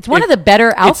it's one of the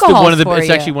better alcohols It's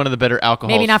actually one of the better alcohols.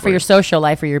 Maybe not for your social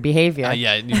life or your behavior.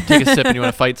 Yeah, you take a sip and you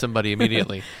want to fight somebody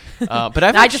immediately. But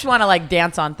I just want to like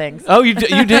dance on things. Oh, you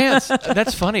dance?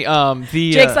 That's funny.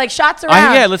 Jake's like shots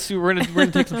around. Yeah, let's see. We're gonna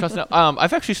take some shots now.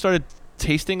 I've actually started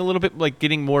tasting a little bit, like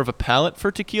getting more of a palate for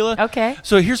tequila. Okay.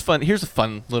 So here's a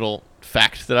fun little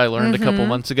fact that I learned a couple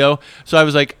months ago. So I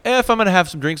was like, if I'm gonna have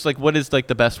some drinks, like what is like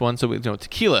the best one? So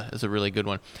tequila is a really good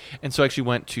one. And so I actually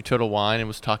went to Total Wine and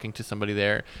was talking to somebody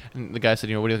there, and the guy said,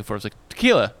 what are you looking for? I was like,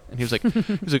 tequila. And he was like,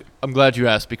 I'm glad you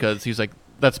asked, because he's like,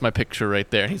 that's my picture right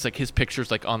there. And he's like, his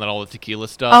picture's like on all the tequila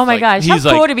stuff. Oh my gosh, he's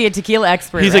how cool to be a tequila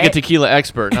expert. He's right? like a tequila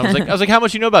expert. And I was like, how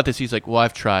much you know about this? He's like, well,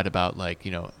 I've tried about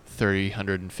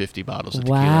 150 bottles of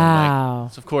tequila. Wow.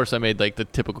 So of course I made like the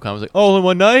typical comment, like, all in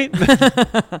one night.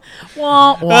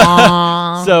 Wah,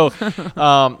 wah.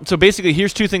 So basically,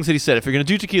 here's two things that he said. If you're gonna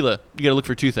do tequila, you gotta look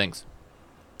for two things.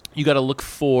 You gotta look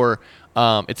for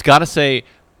it's gotta say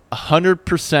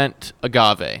 100%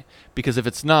 agave, because if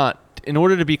it's not, in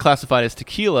order to be classified as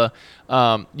tequila,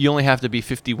 you only have to be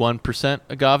 51%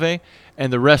 agave,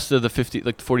 and the rest of the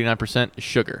 49% is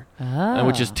sugar,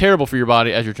 which is terrible for your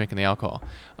body as you're drinking the alcohol.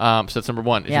 So that's number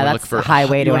one. Yeah, that's a high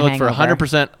way to a hangover. You want to look for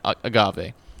 100%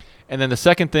 agave. And then the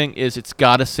second thing is it's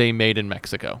got to say made in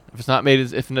Mexico. If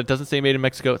it doesn't say made in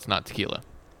Mexico, it's not tequila.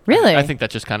 Really? I think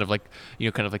that's just kind of like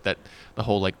that, the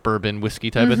whole like bourbon whiskey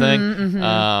type of thing.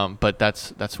 Mm-hmm. But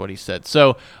that's what he said.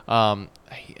 So I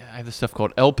have this stuff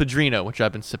called El Padrino, which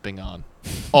I've been sipping on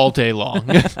all day long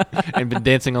and been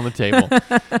dancing on the table.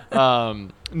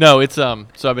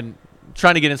 So I've been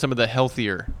trying to get in some of the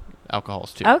healthier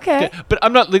alcohols too. Okay. But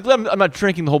I'm not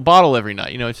drinking the whole bottle every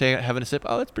night. You know, say having a sip.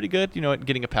 Oh, that's pretty good. You know,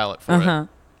 getting a palate for it.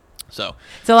 So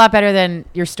it's a lot better than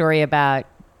your story about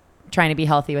trying to be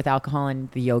healthy with alcohol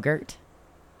and the yogurt.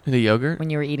 The yogurt? When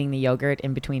you were eating the yogurt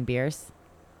in between beers.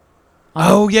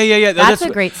 Oh, yeah. That's a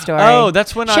great story. Oh,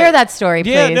 that's when Share that story,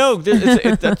 please. Yeah, no,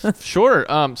 that's sure.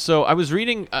 So I was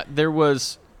reading,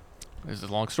 this is a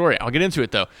long story. I'll get into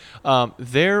it, though.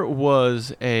 There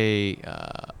was a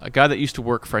guy that used to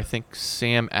work for, I think,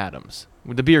 Sam Adams,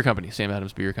 with the beer company, Sam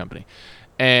Adams Beer Company.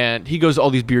 And he goes to all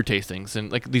these beer tastings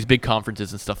and like these big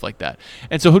conferences and stuff like that.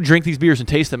 And so he'll drink these beers and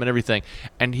taste them and everything.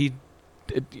 And you're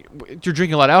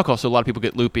drinking a lot of alcohol, so a lot of people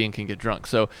get loopy and can get drunk.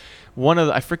 So one of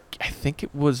the, I think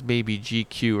it was maybe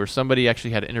GQ or somebody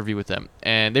actually had an interview with them,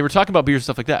 and they were talking about beers and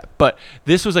stuff like that. But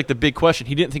this was like the big question.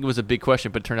 He didn't think it was a big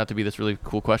question, but it turned out to be this really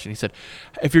cool question. He said,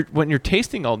 when you're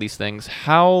tasting all these things,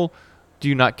 how do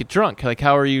you not get drunk? Like,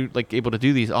 how are you like able to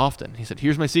do these often? He said,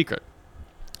 here's my secret.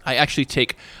 I actually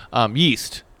take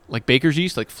yeast, like baker's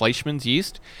yeast, like Fleischmann's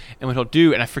yeast, and what he'll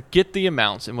do, and I forget the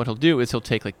amounts, and what he'll do is he'll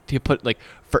put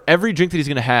for every drink that he's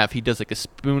gonna have, he does like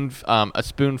a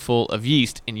spoonful of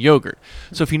yeast in yogurt.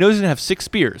 So if he knows he's gonna have 6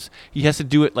 beers, he has to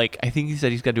do it I think he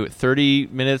said he's got to do it 30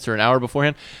 minutes or an hour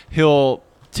beforehand. He'll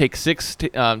take 6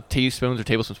 teaspoons or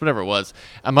tablespoons, whatever it was.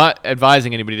 I'm not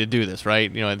advising anybody to do this,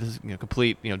 right? You know, this is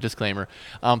complete disclaimer.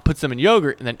 Puts them in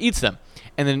yogurt and then eats them.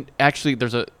 And then actually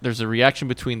there's a reaction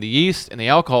between the yeast and the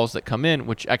alcohols that come in,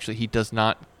 which actually he does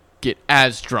not get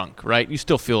as drunk, right? You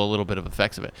still feel a little bit of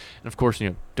effects of it. And of course,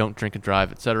 don't drink and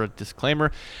drive, etc.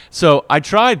 Disclaimer. So I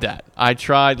tried that.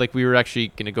 We were actually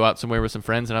going to go out somewhere with some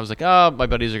friends, and I was like, oh, my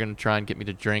buddies are going to try and get me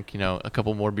to drink, a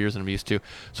couple more beers than I'm used to.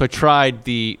 So I tried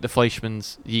the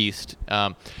Fleischmann's yeast.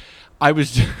 I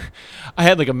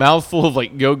had like a mouthful of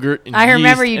like yogurt and I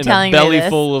remember you telling me this. And a belly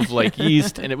full of like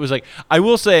yeast, and it was like, I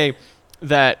will say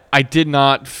that I did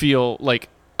not feel like,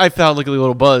 I felt like a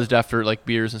little buzzed after like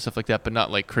beers and stuff like that, but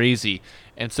not like crazy.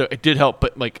 And so it did help,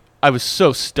 but like I was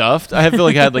so stuffed. I feel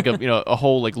like I had like a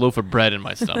whole like loaf of bread in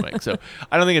my stomach. So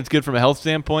I don't think it's good from a health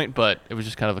standpoint, but it was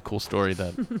just kind of a cool story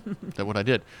that what I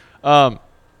did.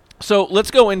 So let's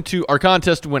go into our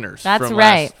contest winners. That's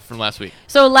right. From last week.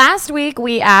 So last week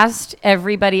we asked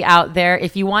everybody out there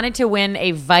if you wanted to win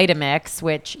a Vitamix,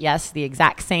 which, yes, the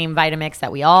exact same Vitamix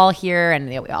that we all hear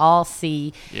and that we all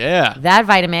see. Yeah. That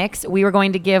Vitamix. We were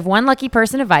going to give one lucky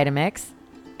person a Vitamix.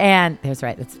 And that's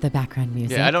right. That's the background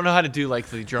music. Yeah, I don't know how to do like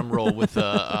the drum roll with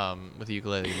the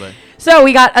ukulele, but so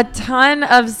we got a ton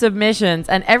of submissions,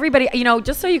 and everybody,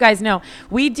 just so you guys know,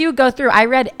 we do go through. I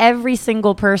read every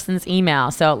single person's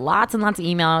email, so lots and lots of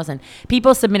emails, and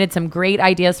people submitted some great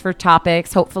ideas for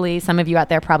topics. Hopefully, some of you out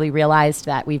there probably realized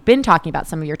that we've been talking about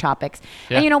some of your topics,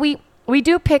 and we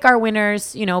do pick our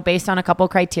winners, based on a couple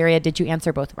criteria. Did you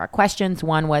answer both of our questions?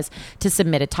 One was to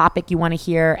submit a topic you want to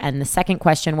hear. And the second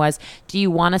question was, do you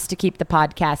want us to keep the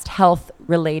podcast health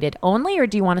related only, or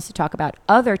do you want us to talk about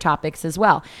other topics as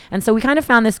well? And so we kind of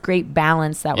found this great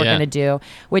balance that we're going to do,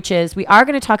 which is we are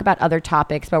going to talk about other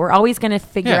topics, but we're always going to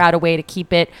figure out a way to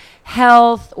keep it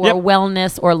health or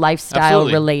wellness or lifestyle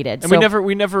related. And so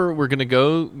we never were going to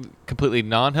go completely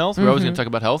non-health. We're always going to talk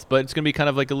about health, but it's going to be kind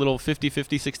of like a little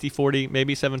 50-50, 60-40,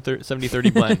 maybe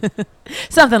 70-30 blend.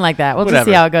 Something like that. We'll just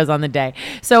see how it goes on the day.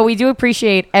 So we do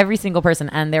appreciate every single person,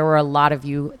 and there were a lot of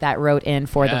you that wrote in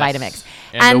for the Vitamix.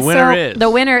 And the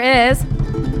winner is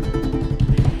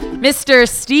Mr.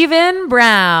 Stephen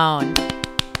Brown.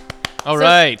 All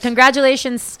right.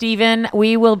 Congratulations, Stephen.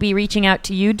 We will be reaching out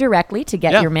to you directly to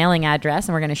get your mailing address,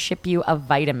 and we're going to ship you a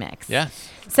Vitamix. Yes.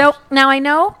 So now I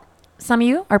know some of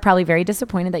you are probably very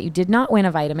disappointed that you did not win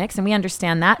a Vitamix, and we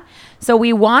understand that. So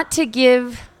we want to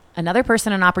give another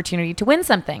person an opportunity to win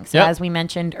something. So as we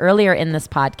mentioned earlier in this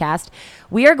podcast,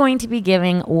 we are going to be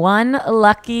giving one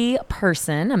lucky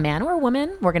person, a man or a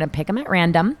woman, we're going to pick them at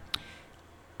random,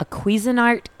 a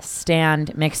Cuisinart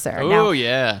Stand Mixer. Oh,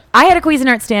 yeah. I had a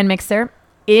Cuisinart Stand Mixer.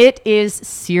 It is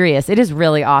serious. It is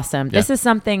really awesome. Yeah. This is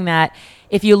something that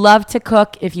if you love to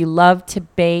cook, if you love to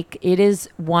bake, it is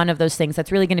one of those things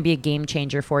that's really going to be a game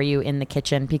changer for you in the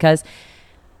kitchen, because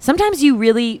sometimes you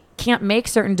really can't make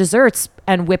certain desserts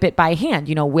and whip it by hand.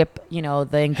 Whip the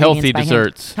ingredients healthy by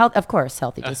desserts. Hand. Of course,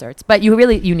 healthy desserts. But you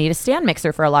need a stand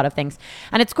mixer for a lot of things.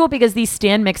 And it's cool because these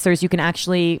stand mixers, you can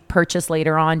actually purchase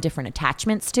later on different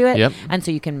attachments to it. Yep. And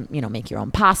so you can, make your own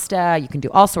pasta. You can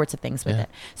do all sorts of things with it.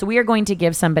 So we are going to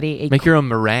give somebody make your own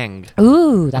meringue.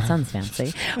 Ooh, that sounds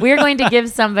fancy. We are going to give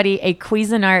somebody a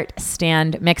Cuisinart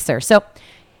Stand Mixer. So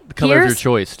the color of your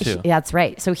choice, too. That's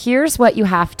right. So here's what you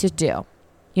have to do.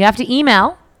 You have to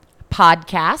email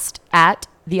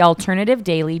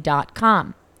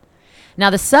podcast@thealternativedaily.com. Now,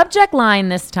 the subject line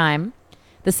this time,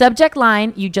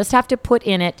 you just have to put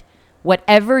in it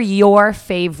whatever your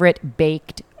favorite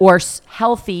baked or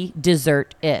healthy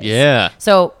dessert is. Yeah.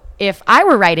 So if I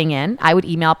were writing in, I would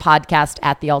email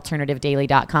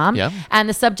podcast@thealternativedaily.com. Yeah. And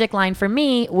the subject line for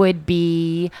me would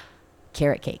be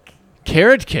carrot cake.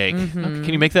 Carrot cake. Okay,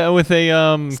 can you make that with a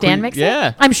Stand mixer?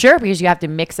 Yeah. I'm sure, because you have to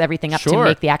mix everything up to Sure.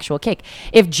 make the actual cake.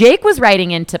 If Jake was writing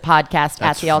into That's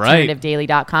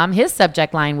podcast@thealternativedaily.com, his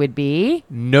subject line would be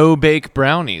no bake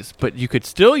brownies, but you could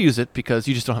still use it because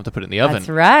you just don't have to put it in the oven. That's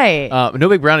right. No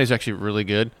bake brownies are actually really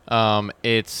good.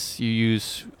 It's you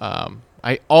use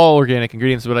all organic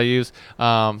ingredients is what I use,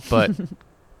 but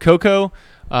cocoa.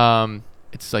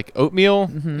 It's like oatmeal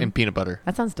and peanut butter.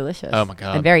 That sounds delicious. Oh my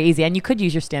God. And very easy. And you could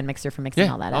use your stand mixer for mixing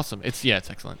all that up. Awesome. It's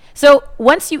excellent. So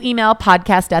once you email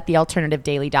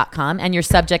podcast@thealternativedaily.com, and your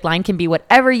subject line can be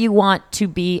whatever you want to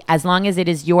be, as long as it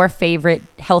is your favorite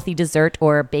healthy dessert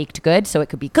or baked good. So it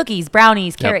could be cookies,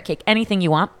 brownies, carrot cake, anything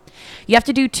you want. You have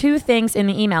to do 2 things in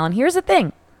the email. And here's the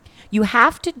thing. You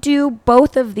have to do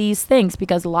both of these things,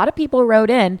 because a lot of people wrote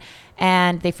in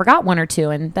and they forgot 1 or 2,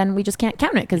 and then we just can't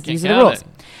count it because these are the rules.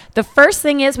 The first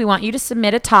thing is we want you to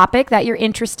submit a topic that you're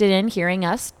interested in hearing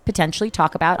us potentially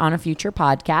talk about on a future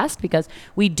podcast, because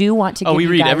we do want to give we you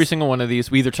read guys, every single one of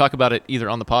these. We either talk about it either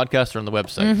on the podcast or on the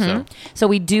website. So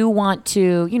we do want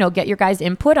to, get your guys'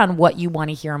 input on what you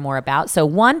want to hear more about. So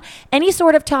 1, any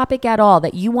sort of topic at all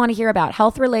that you want to hear about,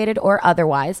 health related or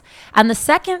otherwise. And the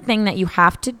second thing that you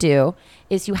have to do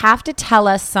is you have to tell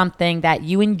us something that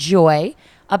you enjoy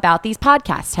about these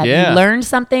podcasts. Have you learned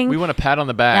something? We want a pat on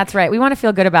the back. That's right. We want to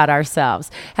feel good about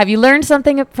ourselves. Have you learned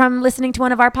something from listening to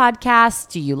one of our podcasts?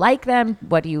 Do you like them?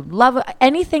 What do you love?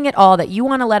 Anything at all that you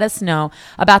want to let us know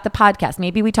about the podcast.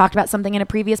 Maybe we talked about something in a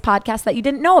previous podcast that you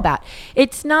didn't know about.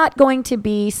 It's not going to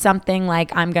be something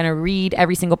like I'm going to read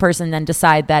every single person and then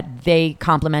decide that they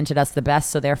complimented us the best,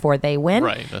 so therefore they win.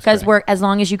 Right. Because as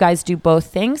long as you guys do both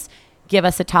things, give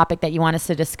us a topic that you want us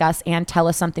to discuss and tell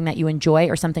us something that you enjoy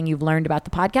or something you've learned about the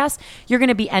podcast, you're going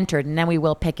to be entered, and then we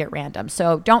will pick at random.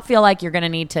 So don't feel like you're going to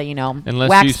need to,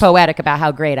 wax poetic about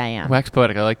how great I am. Wax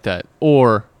poetic. I like that.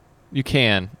 Or you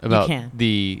can about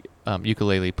the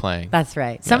ukulele playing. That's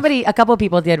right. Yes. A couple of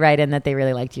people did write in that they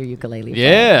really liked your ukulele playing.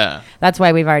 Yeah. That's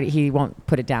why he won't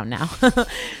put it down now.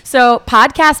 So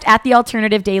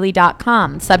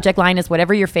podcast@thealternativedaily.com. Subject line is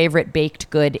whatever your favorite baked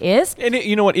good is. And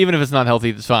you know what? Even if it's not healthy,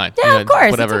 it's fine. Yeah, of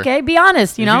course. Whatever. It's okay. Be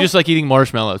honest, If you just like eating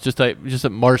marshmallows, just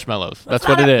marshmallows. That's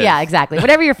what it is. Yeah, exactly.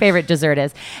 Whatever your favorite dessert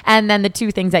is. And then the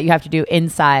 2 things that you have to do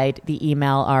inside the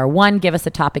email are 1, give us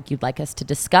a topic you'd like us to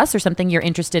discuss or something you're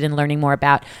interested in learning more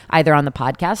about, either on the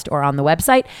podcast or on the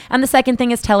website. And the second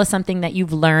thing is tell us something that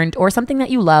you've learned or something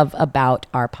that you love about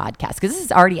our podcast, because this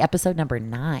is already episode number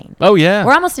 9. Oh yeah,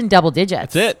 we're almost in double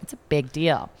digits. That's it. It's a big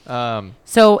deal.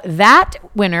 So that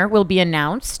winner will be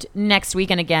announced next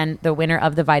week, and again, the winner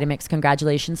of the Vitamix.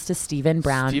 Congratulations to Stephen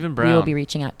Brown. We will be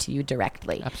reaching out to you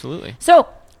directly. Absolutely. So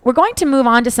we're going to move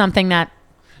on to something that.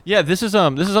 Yeah, this is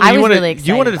something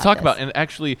you wanted to talk about, and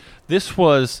actually, this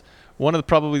was one of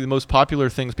probably the most popular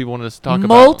things people wanted us to talk about.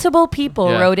 Multiple people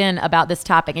wrote in about this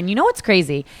topic. And you know what's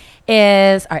crazy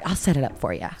is, all right, I'll set it up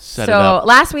for you. So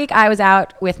last week I was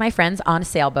out with my friends on a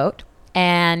sailboat.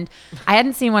 And I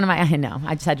hadn't seen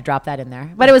I just had to drop that in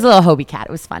there. But it was a little Hobie cat.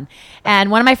 It was fun.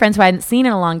 And one of my friends who I hadn't seen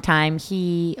in a long time,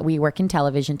 we work in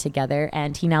television together,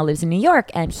 and he now lives in New York,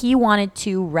 and he wanted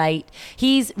to write.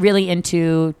 He's really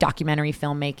into documentary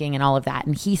filmmaking and all of that.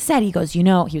 And he goes, he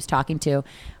was talking to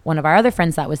one of our other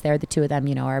friends that was there, the 2 of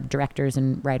them, are directors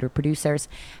and writer producers.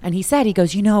 And he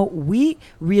goes, we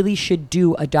really should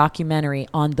do a documentary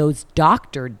on those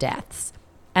doctor deaths.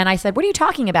 And I said, what are you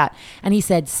talking about? And he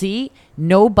said, see,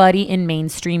 nobody in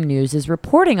mainstream news is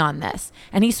reporting on this.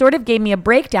 And he sort of gave me a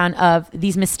breakdown of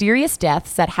these mysterious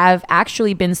deaths that have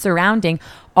actually been surrounding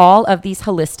all of these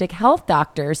holistic health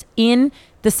doctors in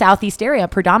the Southeast area,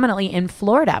 predominantly in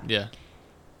Florida. Yeah.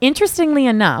 Interestingly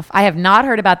enough, I have not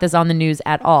heard about this on the news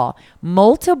at all.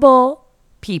 Multiple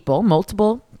people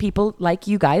like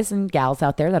you guys and gals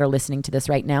out there that are listening to this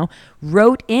right now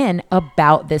wrote in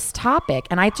about this topic.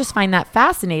 And I just find that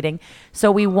fascinating.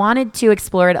 So we wanted to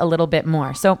explore it a little bit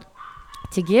more. So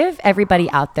to give everybody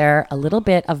out there a little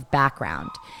bit of background,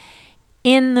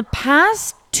 in the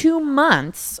past 2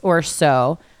 months or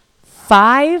so,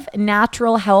 5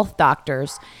 natural health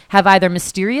doctors have either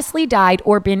mysteriously died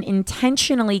or been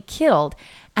intentionally killed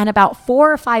and about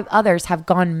 4 or 5 others have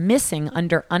gone missing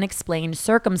under unexplained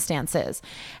circumstances.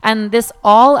 And this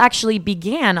all actually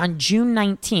began on June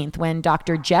 19th when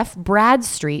Dr. Jeff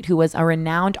Bradstreet, who was a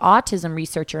renowned autism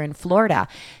researcher in Florida,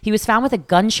 he was found with a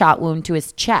gunshot wound to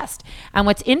his chest. And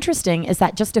what's interesting is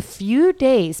that just a few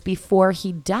days before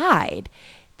he died,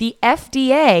 the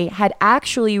FDA had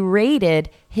actually raided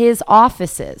his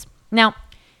offices. Now,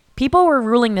 people were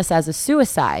ruling this as a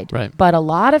suicide, right, but a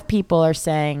lot of people are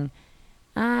saying,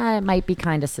 it might be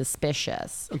kind of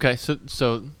suspicious. Okay,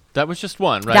 so that was just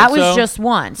one, right? That was just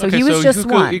one. So he was just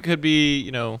one. It could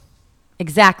be,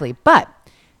 Exactly. But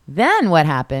then what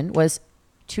happened was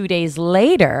 2 days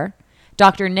later,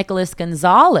 Dr. Nicholas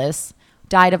Gonzalez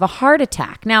died of a heart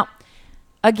attack. Now,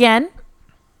 again,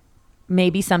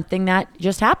 maybe something that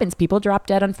just happens. People drop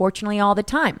dead, unfortunately, all the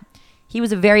time. He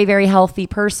was a very, very healthy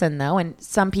person, though, and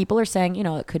some people are saying,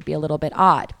 it could be a little bit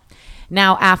odd.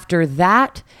 Now, after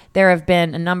that, there have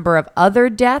been a number of other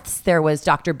deaths. There was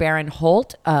Dr. Baron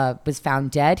Holt was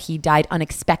found dead. He died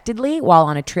unexpectedly while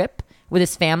on a trip with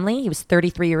his family. He was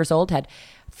 33 years old, had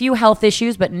a few health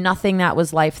issues, but nothing that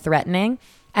was life-threatening.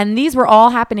 And these were all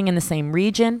happening in the same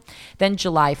region. Then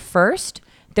July 1st,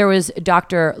 there was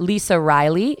Dr. Lisa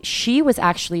Riley. She was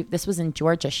actually, this was in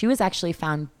Georgia, she was actually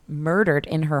found murdered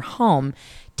in her home.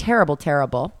 Terrible,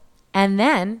 terrible. And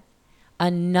then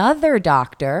another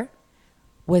doctor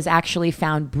was actually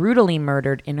found brutally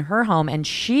murdered in her home. And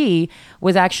she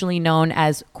was actually known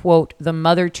as, quote, the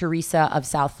Mother Teresa of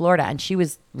South Florida. And she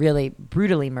was really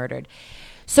brutally murdered.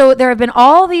 So there have been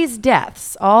all these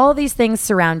deaths, all these things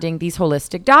surrounding these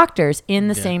holistic doctors in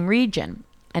the same region.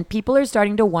 And people are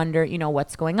starting to wonder,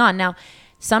 what's going on. Now,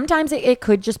 sometimes it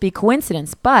could just be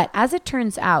coincidence. But as it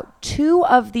turns out, 2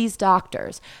 of these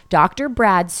doctors, Dr.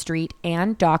 Bradstreet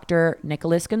and Dr.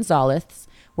 Nicholas Gonzalez,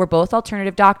 were both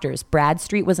alternative doctors.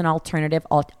 Bradstreet was an alternative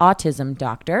autism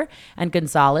doctor, and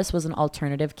Gonzalez was an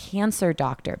alternative cancer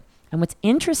doctor. And what's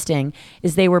interesting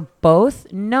is they were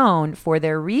both known for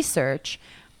their research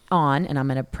on, and I'm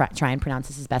going to try and pronounce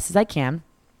this as best as I can,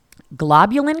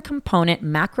 globulin component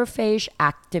macrophage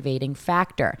activating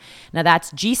factor. Now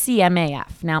that's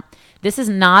GCMAF. Now, this is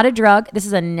not a drug. This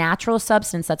is a natural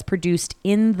substance that's produced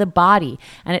in the body.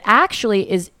 And it actually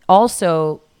is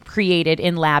also created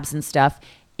in labs and stuff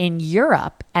in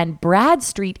Europe. And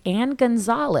Bradstreet and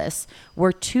Gonzalez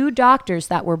were 2 doctors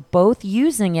that were both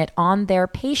using it on their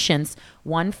patients,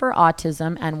 one for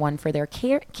autism and one for their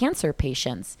cancer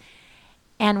patients.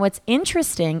 And what's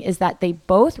interesting is that they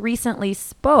both recently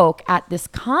spoke at this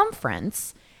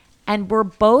conference and were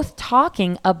both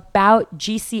talking about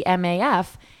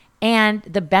GCMAF and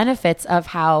the benefits of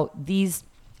how this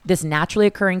naturally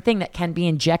occurring thing that can be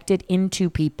injected into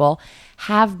people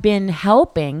have been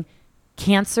helping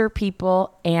cancer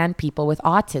people and people with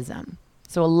autism.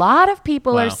 So a lot of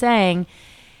people are saying,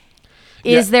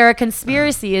 is there a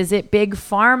conspiracy? Is it big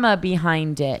pharma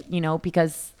behind it?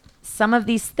 Because some of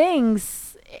these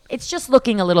things, it's just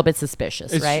looking a little bit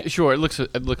suspicious, right? Sure, it looks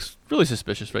really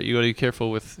suspicious, right? You got to be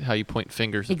careful with how you point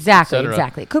fingers. Exactly.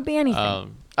 It could be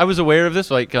anything. I was aware of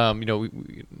this,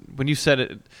 when you said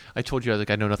it, I told you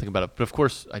I know nothing about it, but of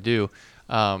course I do.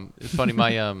 It's funny,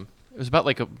 it was about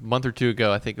like a month or 2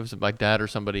 ago. I think it was my dad or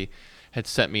somebody had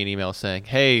sent me an email saying,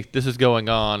 "Hey, this is going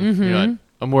on. Mm-hmm.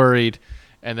 I'm worried."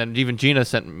 And then even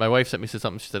my wife sent me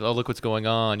something. She said, "Oh, look what's going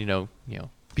on.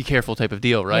 Be careful," type of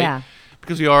deal, right? Yeah.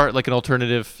 Because we are like an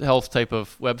alternative health type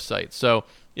of website, so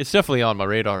it's definitely on my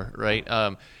radar, right?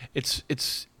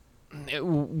 It's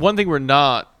one thing we're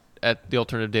not at the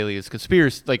Alternative Daily is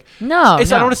conspiracy. I don't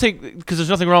want to say, because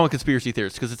there's nothing wrong with conspiracy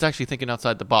theorists, because it's actually thinking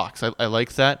outside the box. I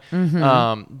like that.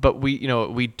 Mm-hmm. But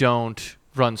we don't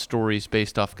run stories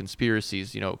based off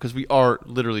conspiracies, because we are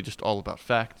literally just all about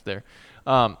fact there.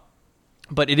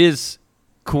 But it is,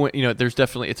 there's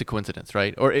definitely, it's a coincidence,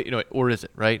 right? Or, or is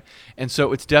it, right? And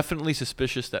so it's definitely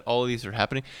suspicious that all of these are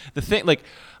happening. The thing,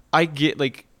 I get,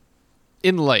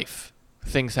 in life,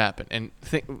 things happen, and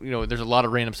there's a lot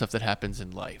of random stuff that happens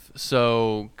in life.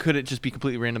 So could it just be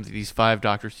completely random that these 5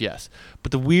 doctors? Yes.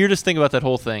 But the weirdest thing about that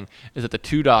whole thing is that the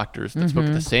 2 doctors that spoke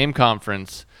at the same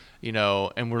conference,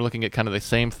 and we're looking at kind of the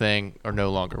same thing, are no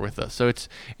longer with us. So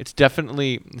it's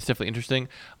definitely interesting.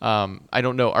 I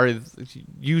don't know.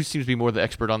 You seem to be more the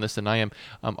expert on this than I am.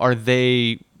 Are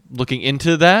they looking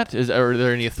into that? Are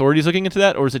there any authorities looking into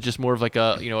that, or is it just more of a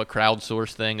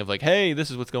crowdsourced thing of hey,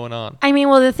 this is what's going on? I mean,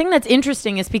 well, the thing that's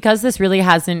interesting is because this really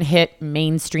hasn't hit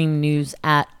mainstream news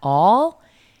at all,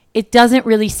 it doesn't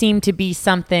really seem to be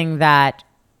something that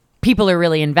people are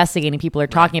really investigating, people are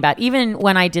talking about. Even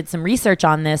when I did some research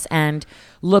on this and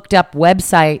looked up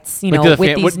websites,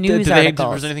 with these news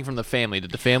articles. Was anything from the family?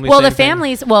 Did the family? Well, the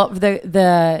families. Well,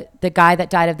 the guy that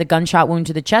died of the gunshot wound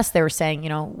to the chest, they were saying,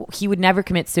 he would never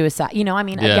commit suicide.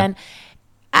 Again,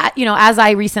 as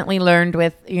I recently learned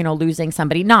with losing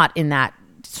somebody, not in that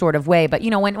sort of way, but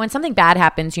when something bad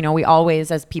happens, we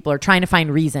always, as people, are trying to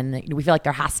find reason. We feel like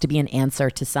there has to be an answer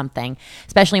to something,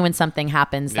 especially when something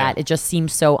happens that it just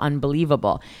seems so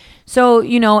unbelievable. So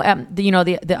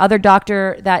the other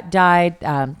doctor that died,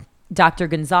 Dr.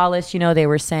 Gonzalez, they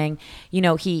were saying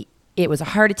it was a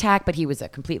heart attack, but he was a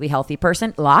completely healthy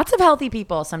person. Lots of healthy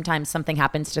people, sometimes something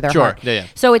happens to their heart. Yeah.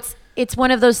 So it's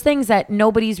one of those things that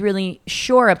nobody's really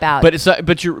sure about. But it's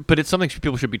something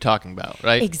people should be talking about,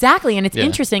 right? Exactly, and it's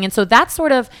interesting. And so that's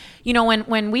sort of,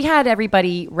 when we had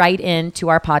everybody write in to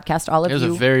our podcast, all of you. It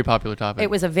was a very popular topic. It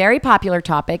was a very popular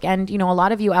topic, and a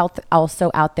lot of you also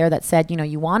out there that said,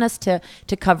 you want us to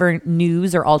cover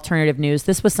news or alternative news.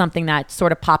 This was something that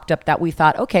sort of popped up that we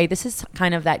thought, okay, this is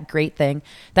kind of that great thing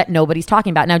that nobody's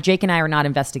talking about. Now, Jake and I are not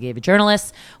investigative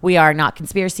journalists. We are not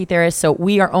conspiracy theorists, so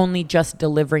we are only just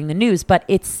delivering the news. But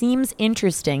it seems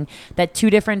interesting that two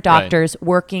different doctors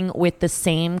working with the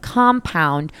same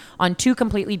compound on two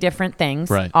completely different things,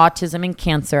 autism and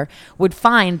cancer, would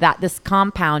find that this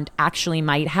compound actually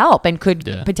might help and could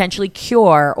potentially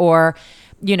cure or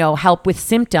help with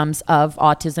symptoms of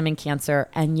autism and cancer.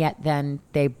 And yet then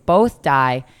they both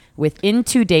die within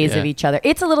 2 days of each other.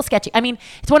 It's a little sketchy. I mean,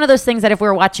 it's one of those things that if we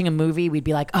were watching a movie, we'd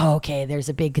be like, oh, okay, there's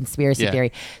a big conspiracy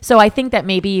theory. So I think that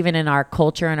maybe even in our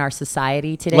culture and our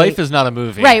society today, life is not a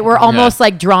movie. Right. We're almost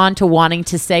like drawn to wanting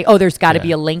to say, oh, there's got to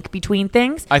be a link between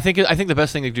things. I think the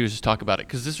best thing to do is just talk about it,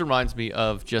 because this reminds me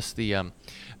of just the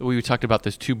we talked about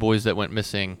those two boys that went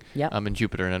missing in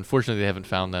Jupiter, and unfortunately they haven't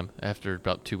found them after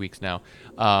about 2 weeks now.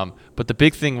 But the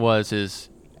big thing is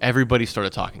everybody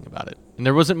started talking about it. And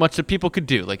there wasn't much that people could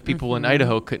do. Like people in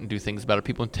Idaho couldn't do things about it.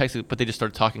 People in Texas, but they just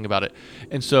started talking about it.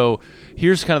 And so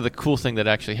here's kind of the cool thing that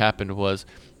actually happened was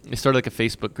it started like a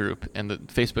Facebook group, and the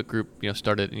Facebook group,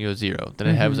 started, 0. Then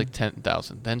it had was like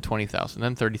 10,000, then 20,000,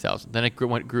 then 30,000. Then it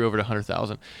grew over to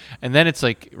 100,000. And then it's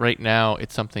like right now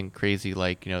it's something crazy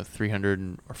like,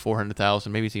 300 or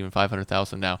 400,000, maybe it's even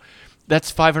 500,000 now.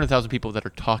 That's 500,000 people that are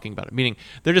talking about it, meaning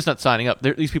they're just not signing up.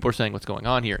 These people are saying what's going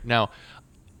on here. Now,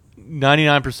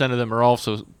 99% of them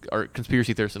are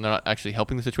conspiracy theorists, and they're not actually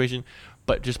helping the situation.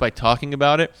 But just by talking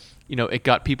about it, it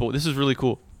got people. This is really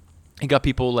cool. It got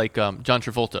people like John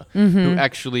Travolta, who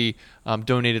actually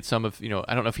donated some of, I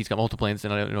don't know if he's got multiple planes,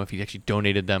 and I don't know if he actually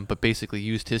donated them, but basically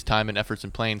used his time and efforts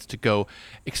and planes to go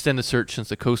extend the search since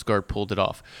the Coast Guard pulled it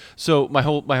off. So my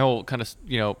whole kind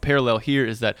of, parallel here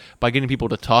is that by getting people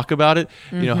to talk about it,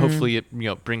 hopefully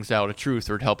it, brings out a truth,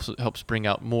 or it helps bring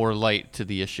out more light to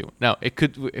the issue. Now, it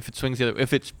could, if it swings the other,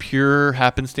 if it's pure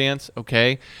happenstance,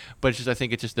 okay, but it's just, I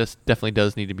think it just definitely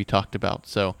does need to be talked about.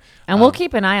 So, and we'll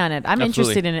keep an eye on it. I'm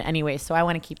interested in it anyway, so I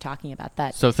want to keep talking about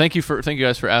that. So thank you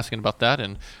guys for asking about that,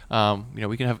 and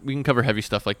we can cover heavy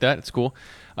stuff like that. It's cool.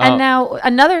 And now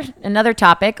another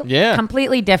topic,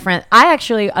 completely different. I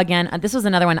actually, again, this was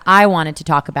another one I wanted to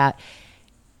talk about.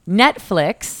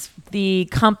 Netflix, the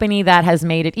company that has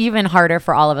made it even harder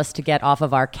for all of us to get off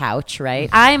of our couch, right?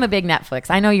 I am a big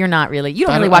Netflix. I know you're not really. You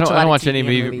don't really watch a lot of TV. I don't watch any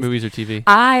movies or TV.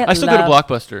 I still go to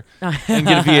Blockbuster and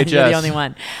get a VHS. You're the only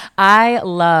one. I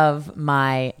love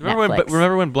my Netflix.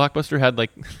 Remember when Blockbuster had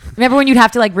like... Remember when you'd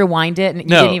have to like rewind it, and you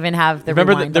didn't even have the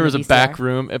Remember rewind there was on a the back VCR?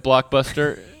 room at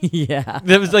Blockbuster? Yeah.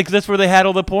 That was like, that's where they had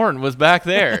all the porn, was back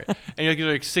there. And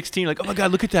you're like 16, like, oh my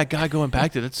God, look at that guy going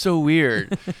back there. That's so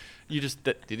weird.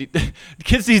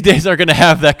 Kids these days are going to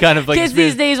have that kind of like... Kids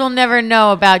these days will never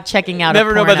know about checking out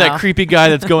Never a know porno. about that creepy guy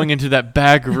that's going into that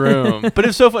back room. But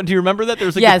it's so fun. Do you remember that? There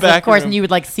was like yes, a back of course, room. and you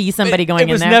would like see somebody going in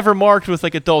there. It was never marked with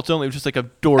like adults only. It was just like a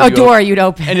door. You'd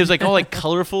open. And it was like all like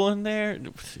colorful in there.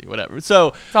 Whatever.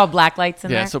 So... It's all black lights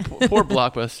in there. Yeah, so poor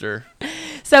Blockbuster.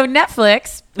 So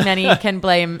Netflix, many can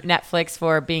blame Netflix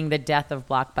for being the death of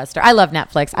Blockbuster. I love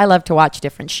Netflix. I love to watch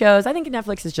different shows. I think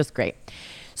Netflix is just great.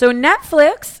 So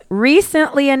Netflix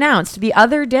recently announced the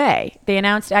other day,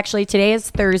 actually today is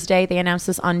Thursday, they announced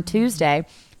this on Tuesday,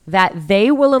 that they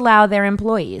will allow their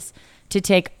employees to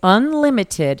take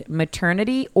unlimited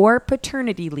maternity or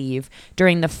paternity leave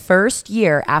during the first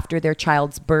year after their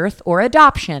child's birth or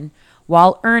adoption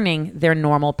while earning their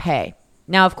normal pay.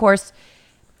 Now, of course,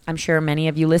 I'm sure many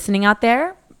of you listening out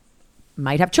there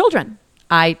might have children.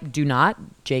 I do not.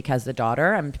 Jake has a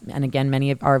daughter. And again,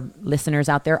 many of our listeners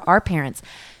out there are parents.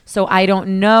 So I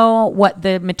don't know what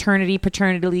the maternity,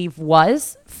 paternity leave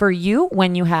was for you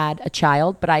when you had a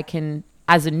child, but I can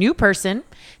as a new person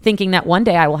thinking that one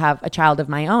day I will have a child of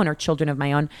my own or children of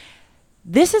my own,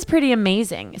 this is pretty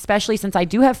amazing, especially since I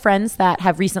do have friends that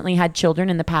have recently had children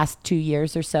in the past 2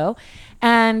 years or so,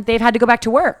 and they've had to go back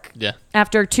to work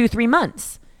after 2-3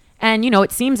 months. And,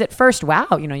 it seems at first, wow,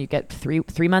 you get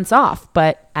three months off.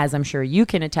 But as I'm sure you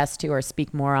can attest to or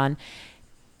speak more on,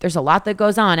 there's a lot that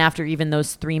goes on after even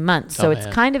those 3 months. So it's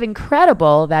kind of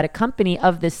incredible that a company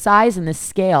of this size and this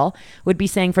scale would be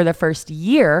saying for the first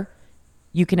year,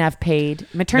 you can have paid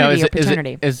maternity or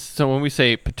paternity. So when we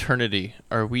say paternity,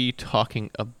 are we talking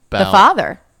about the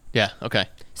father? Yeah. Okay.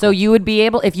 So you would be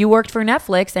able, if you worked for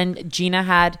Netflix and Gina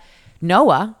had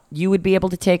Noah, you would be able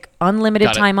to take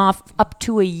unlimited time off up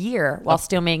to a year while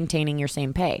still maintaining your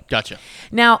same pay. Gotcha.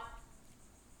 Now,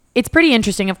 it's pretty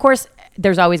interesting. Of course,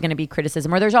 there's always going to be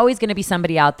criticism, or there's always going to be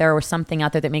somebody out there or something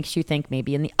out there that makes you think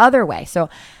maybe in the other way. So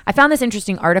I found this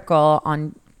interesting article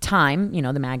on Time,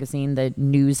 the magazine, the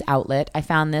news outlet. I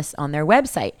found this on their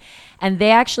website. And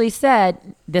they actually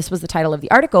said, this was the title of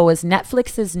the article, was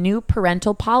Netflix's new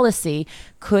parental policy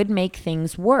could make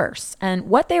things worse. And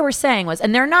what they were saying was,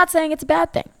 and they're not saying it's a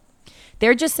bad thing.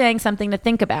 They're just saying something to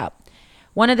think about.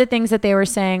 One of the things that they were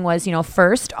saying was,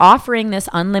 first, offering this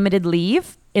unlimited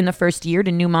leave in the first year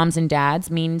to new moms and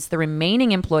dads means the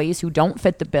remaining employees who don't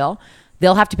fit the bill,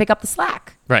 they'll have to pick up the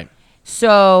slack. Right.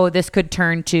 So this could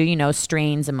turn to,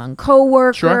 strains among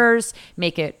coworkers,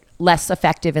 make it less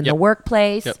effective in the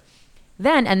workplace. Yep.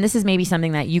 Then, and this is maybe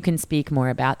something that you can speak more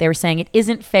about, they were saying it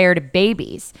isn't fair to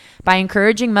babies by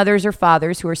encouraging mothers or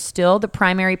fathers who are still the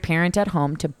primary parent at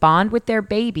home to bond with their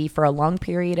baby for a long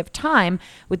period of time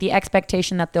with the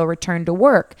expectation that they'll return to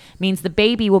work means the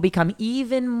baby will become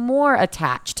even more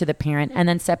attached to the parent, and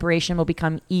then separation will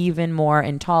become even more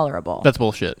intolerable. That's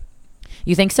bullshit.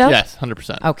 You think so? Yes,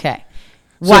 100%. Okay.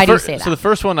 Why do you say that? So the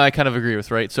first one I kind of agree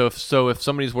with, right? So if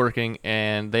somebody's working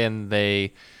and then they're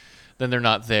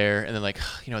not there, and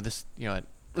then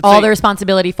all the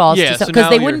responsibility falls to so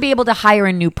because they wouldn't be able to hire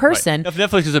a new person. Right.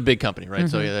 Netflix is a big company, right?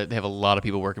 So they have a lot of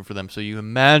people working for them. So you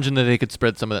imagine that they could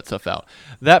spread some of that stuff out.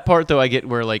 That part, though, I get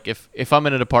where if I'm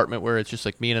in a department where it's just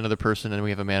like me and another person and we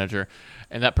have a manager,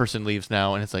 and that person leaves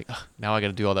now, and it's like, now I got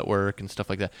to do all that work and stuff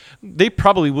like that. They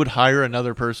probably would hire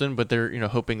another person, but they're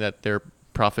hoping that their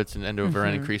profits and end over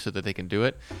end increase so that they can do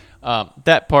it.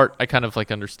 That part I kind of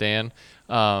understand.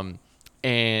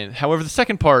 And however, the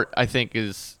second part I think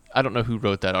is, I don't know who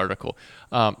wrote that article.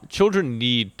 Children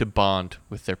need to bond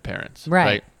with their parents,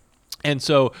 right? And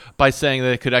so by saying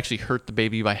that it could actually hurt the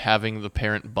baby by having the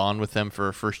parent bond with them for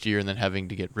a first year and then having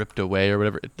to get ripped away or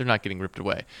whatever, they're not getting ripped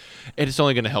away. And it's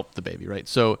only going to help the baby, right?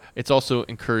 So it's also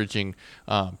encouraging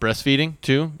breastfeeding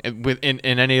too, in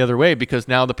any other way, because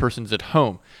now the person's at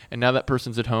home, and now that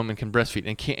person's at home and can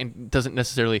breastfeed and doesn't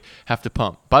necessarily have to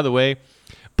pump. By the way,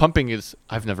 pumping is,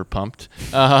 I've never pumped,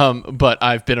 but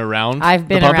I've been around. I've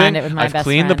been around it with my best friend. I've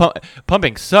cleaned the pump.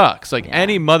 Pumping sucks.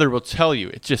 Any mother will tell you,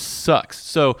 it just sucks.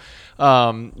 So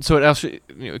it actually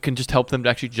it can just help them to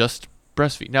actually just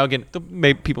breastfeed. Now again,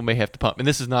 people may have to pump, and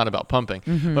this is not about pumping.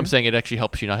 But I'm saying it actually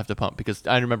helps you not have to pump, because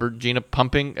I remember Gina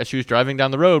pumping as she was driving down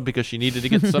the road because she needed to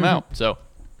get some out. So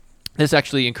this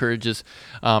actually encourages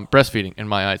breastfeeding in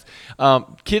my eyes.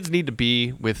 Kids need to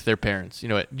be with their parents.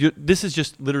 This is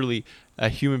just literally a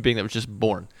human being that was just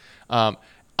born.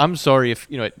 I'm sorry if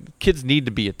kids need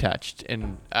to be attached,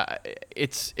 and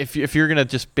it's if you're gonna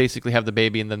just basically have the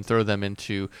baby and then throw them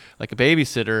into like a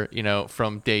babysitter,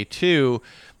 from day 2,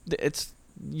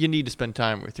 you need to spend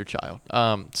time with your child.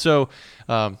 So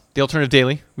the alternative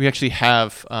daily, we actually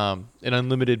have an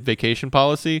unlimited vacation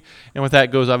policy, and with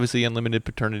that goes obviously unlimited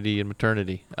paternity and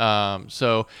maternity.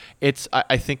 So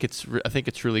I think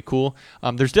it's really cool.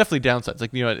 There's definitely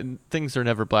downsides. Things are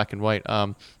never black and white.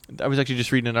 I was actually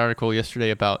just reading an article yesterday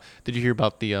about. Did you hear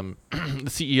about the the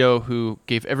CEO who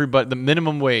gave everybody the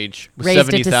minimum wage was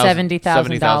raised it to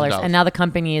 $70,000, and now the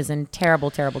company is in terrible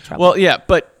trouble. Well, yeah,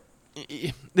 but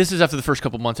this is after the first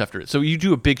couple months after it. So you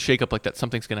do a big shakeup like that,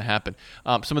 something's going to happen.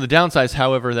 Some of the downsides,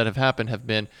 however, that have happened have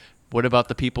been, what about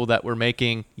the people that were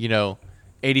making,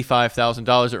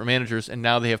 $85,000 that were managers, and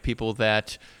now they have people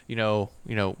that,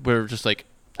 were just like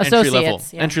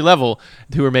entry level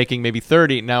who are making maybe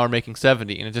 30 now are making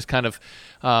 70, and it just kind of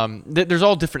there's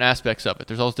all different aspects of it.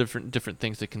 There's all different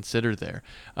things to consider there,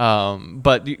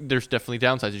 but there's definitely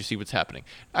downsides as you see what's happening.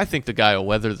 I think the guy will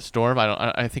weather the storm.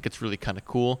 I think it's really kind of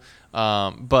cool,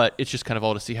 but it's just kind of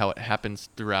all to see how it happens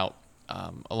throughout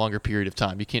a longer period of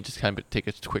time. You can't just kind of take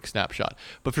a quick snapshot.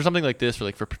 But for something like this, or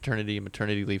like for paternity and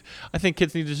maternity leave, I think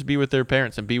kids need to just be with their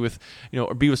parents and be with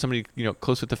somebody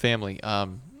close with the family.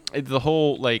 The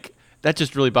whole that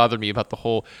just really bothered me about the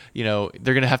whole, they're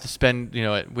going to have to spend,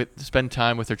 spend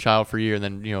time with their child for a year, and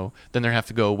then, then they're going to have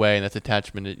to go away, and that's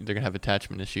attachment. They're going to have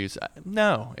attachment issues.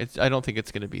 No, I don't think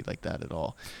it's going to be like that at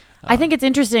all. I think it's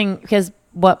interesting because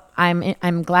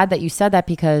I'm glad that you said that,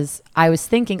 because I was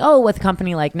thinking, with a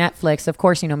company like Netflix, of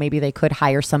course, maybe they could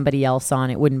hire somebody else on.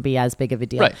 It wouldn't be as big of a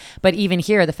deal. Right. But even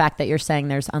here, the fact that you're saying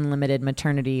there's unlimited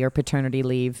maternity or paternity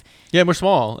leave. Yeah, we're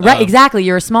small. Right, exactly.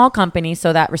 You're a small company,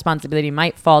 so that responsibility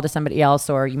might fall to somebody else,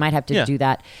 or you might have to do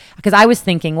that. Because I was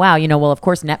thinking, wow, of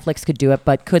course Netflix could do it,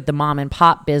 but could the mom and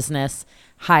pop business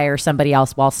hire somebody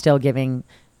else while still giving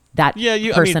that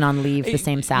person on leave the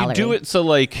same salary? You do it so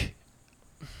like...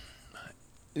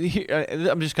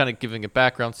 I'm just kind of giving a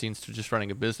background scenes to just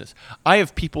running a business. I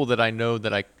have people that I know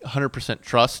that I 100%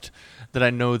 trust, that I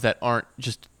know that aren't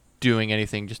just doing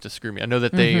anything just to screw me. I know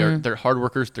that they're hard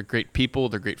workers, they're great people,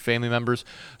 they're great family members.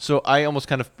 So I almost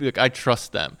kind of I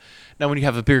trust them. Now, when you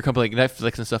have a bigger company like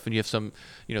Netflix and stuff, and you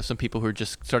have some people who are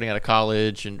just starting out of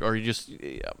college, I'm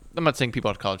not saying people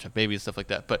out of college have babies and stuff like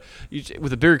that, but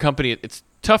with a bigger company, it's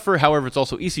tougher. However, it's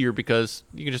also easier because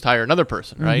you can just hire another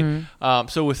person, right?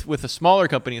 So with a smaller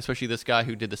company, especially this guy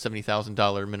who did the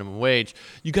 $70,000 minimum wage,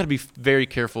 you got to be very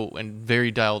careful and very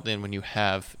dialed in when you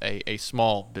have a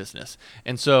small business.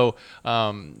 And so,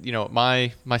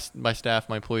 my staff,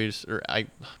 my employees, I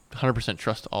 100%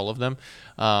 trust all of them.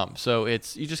 So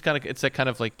it's that kind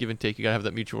of like give and take. You gotta have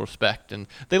that mutual respect, and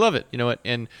they love it.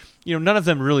 And none of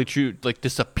them really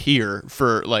disappear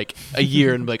for like a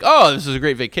year and be like, oh, this is a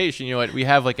great vacation. We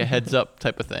have like a heads up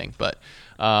type of thing, but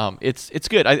it's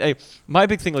good. My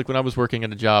big thing, like when I was working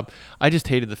at a job, I just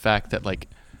hated the fact that like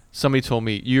somebody told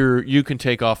me you can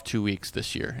take off 2 weeks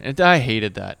this year, and I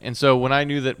hated that. And so when I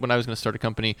knew that when I was going to start a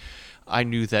company, I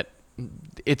knew that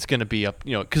it's going to be up,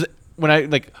 because when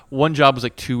I one job was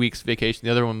like 2 weeks vacation,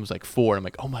 the other one was like 4. I'm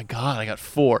like, oh my God, I got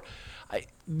 4.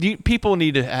 People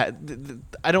need to.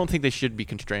 I don't think they should be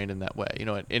constrained in that way,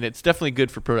 And it's definitely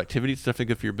good for productivity. It's definitely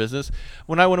good for your business.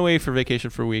 When I went away for vacation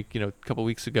for a week, a couple of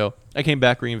weeks ago, I came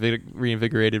back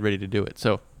reinvigorated, ready to do it.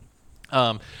 So,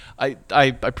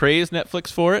 I praise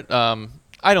Netflix for it.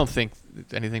 I don't think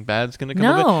anything bad is going to come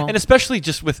of it, and especially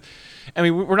just with. I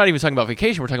mean, we're not even talking about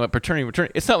vacation. We're talking about paternity,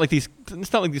 maternity. It's not like these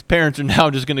parents are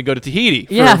now just going to go to Tahiti.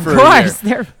 For of course,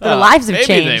 their lives have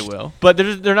changed. Maybe they will, but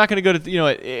they're not going to go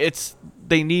to.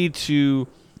 They need to.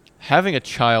 Having a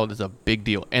child is a big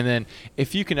deal, and then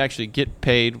if you can actually get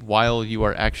paid while you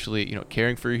are actually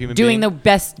caring for your human being, doing the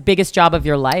biggest job of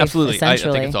your life. Absolutely, essentially.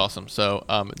 I think it's awesome. So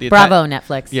bravo,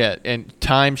 Netflix. Yeah, and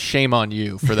shame on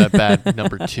you for that bad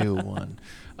number 2 one.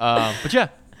 But yeah.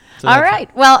 So all right.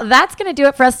 Well, that's going to do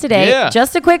it for us today. Yeah.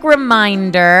 Just a quick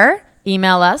reminder.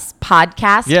 Email us,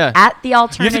 podcast at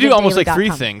thealternativedaily.com. You have to do almost like 3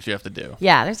 things you have to do.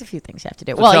 Yeah, there's a few things you have to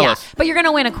do. So tell us. But you're going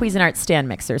to win a Cuisinart Stand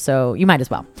Mixer, so you might as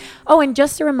well. Oh, and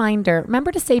just a reminder,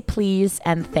 remember to say please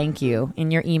and thank you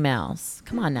in your emails.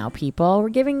 Come on now, people.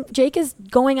 Jake is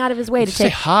going out of his way to say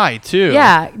hi, too.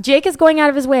 Yeah, Jake is going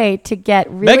out of his way to get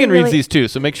really, Megan reads these, too,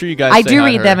 so make sure you guys I do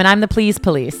read them, and I'm the please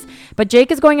police. But Jake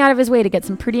is going out of his way to get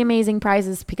some pretty amazing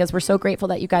prizes because we're so grateful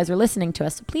that you guys are listening to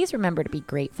us. So please remember to be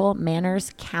grateful.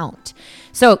 Manners count.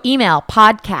 So email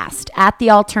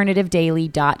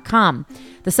podcast@thealternativedaily.com.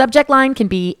 The subject line can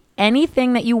be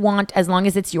anything that you want as long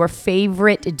as it's your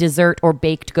favorite dessert or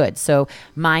baked good. So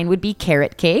mine would be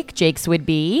carrot cake. Jake's would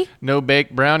be no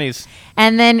baked brownies.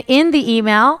 And then in the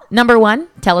email, number 1,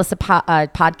 tell us a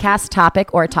podcast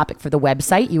topic or a topic for the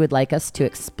website you would like us to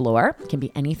explore. It can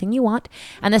be anything you want.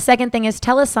 And the second thing is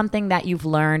tell us something that you've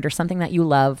learned or something that you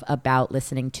love about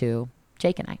listening to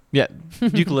Jake and I. Yeah,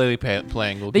 ukulele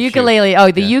playing will be the ukulele.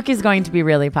 Cute. The uke is going to be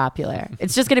really popular.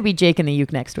 It's just going to be Jake and the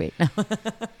uke next week.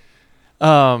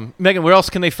 Megan, where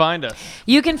else can they find us?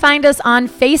 You can find us on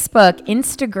Facebook,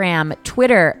 Instagram,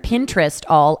 Twitter, Pinterest,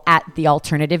 all at The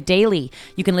Alternative Daily.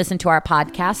 You can listen to our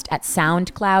podcast at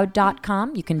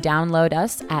soundcloud.com. You can download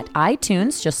us at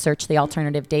iTunes. Just search The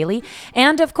Alternative Daily.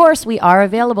 And, of course, we are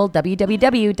available,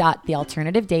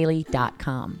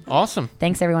 www.thealternativedaily.com. Awesome.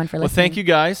 Thanks, everyone, for listening. Well, thank you,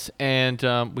 guys, and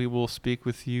we will speak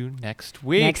with you next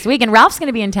week. And Ralph's going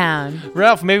to be in town.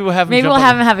 Ralph, maybe we'll have him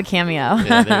have him have a cameo.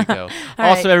 Yeah, there you go.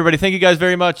 Awesome, everybody. Thank you guys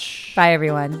very much. Bye,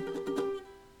 everyone.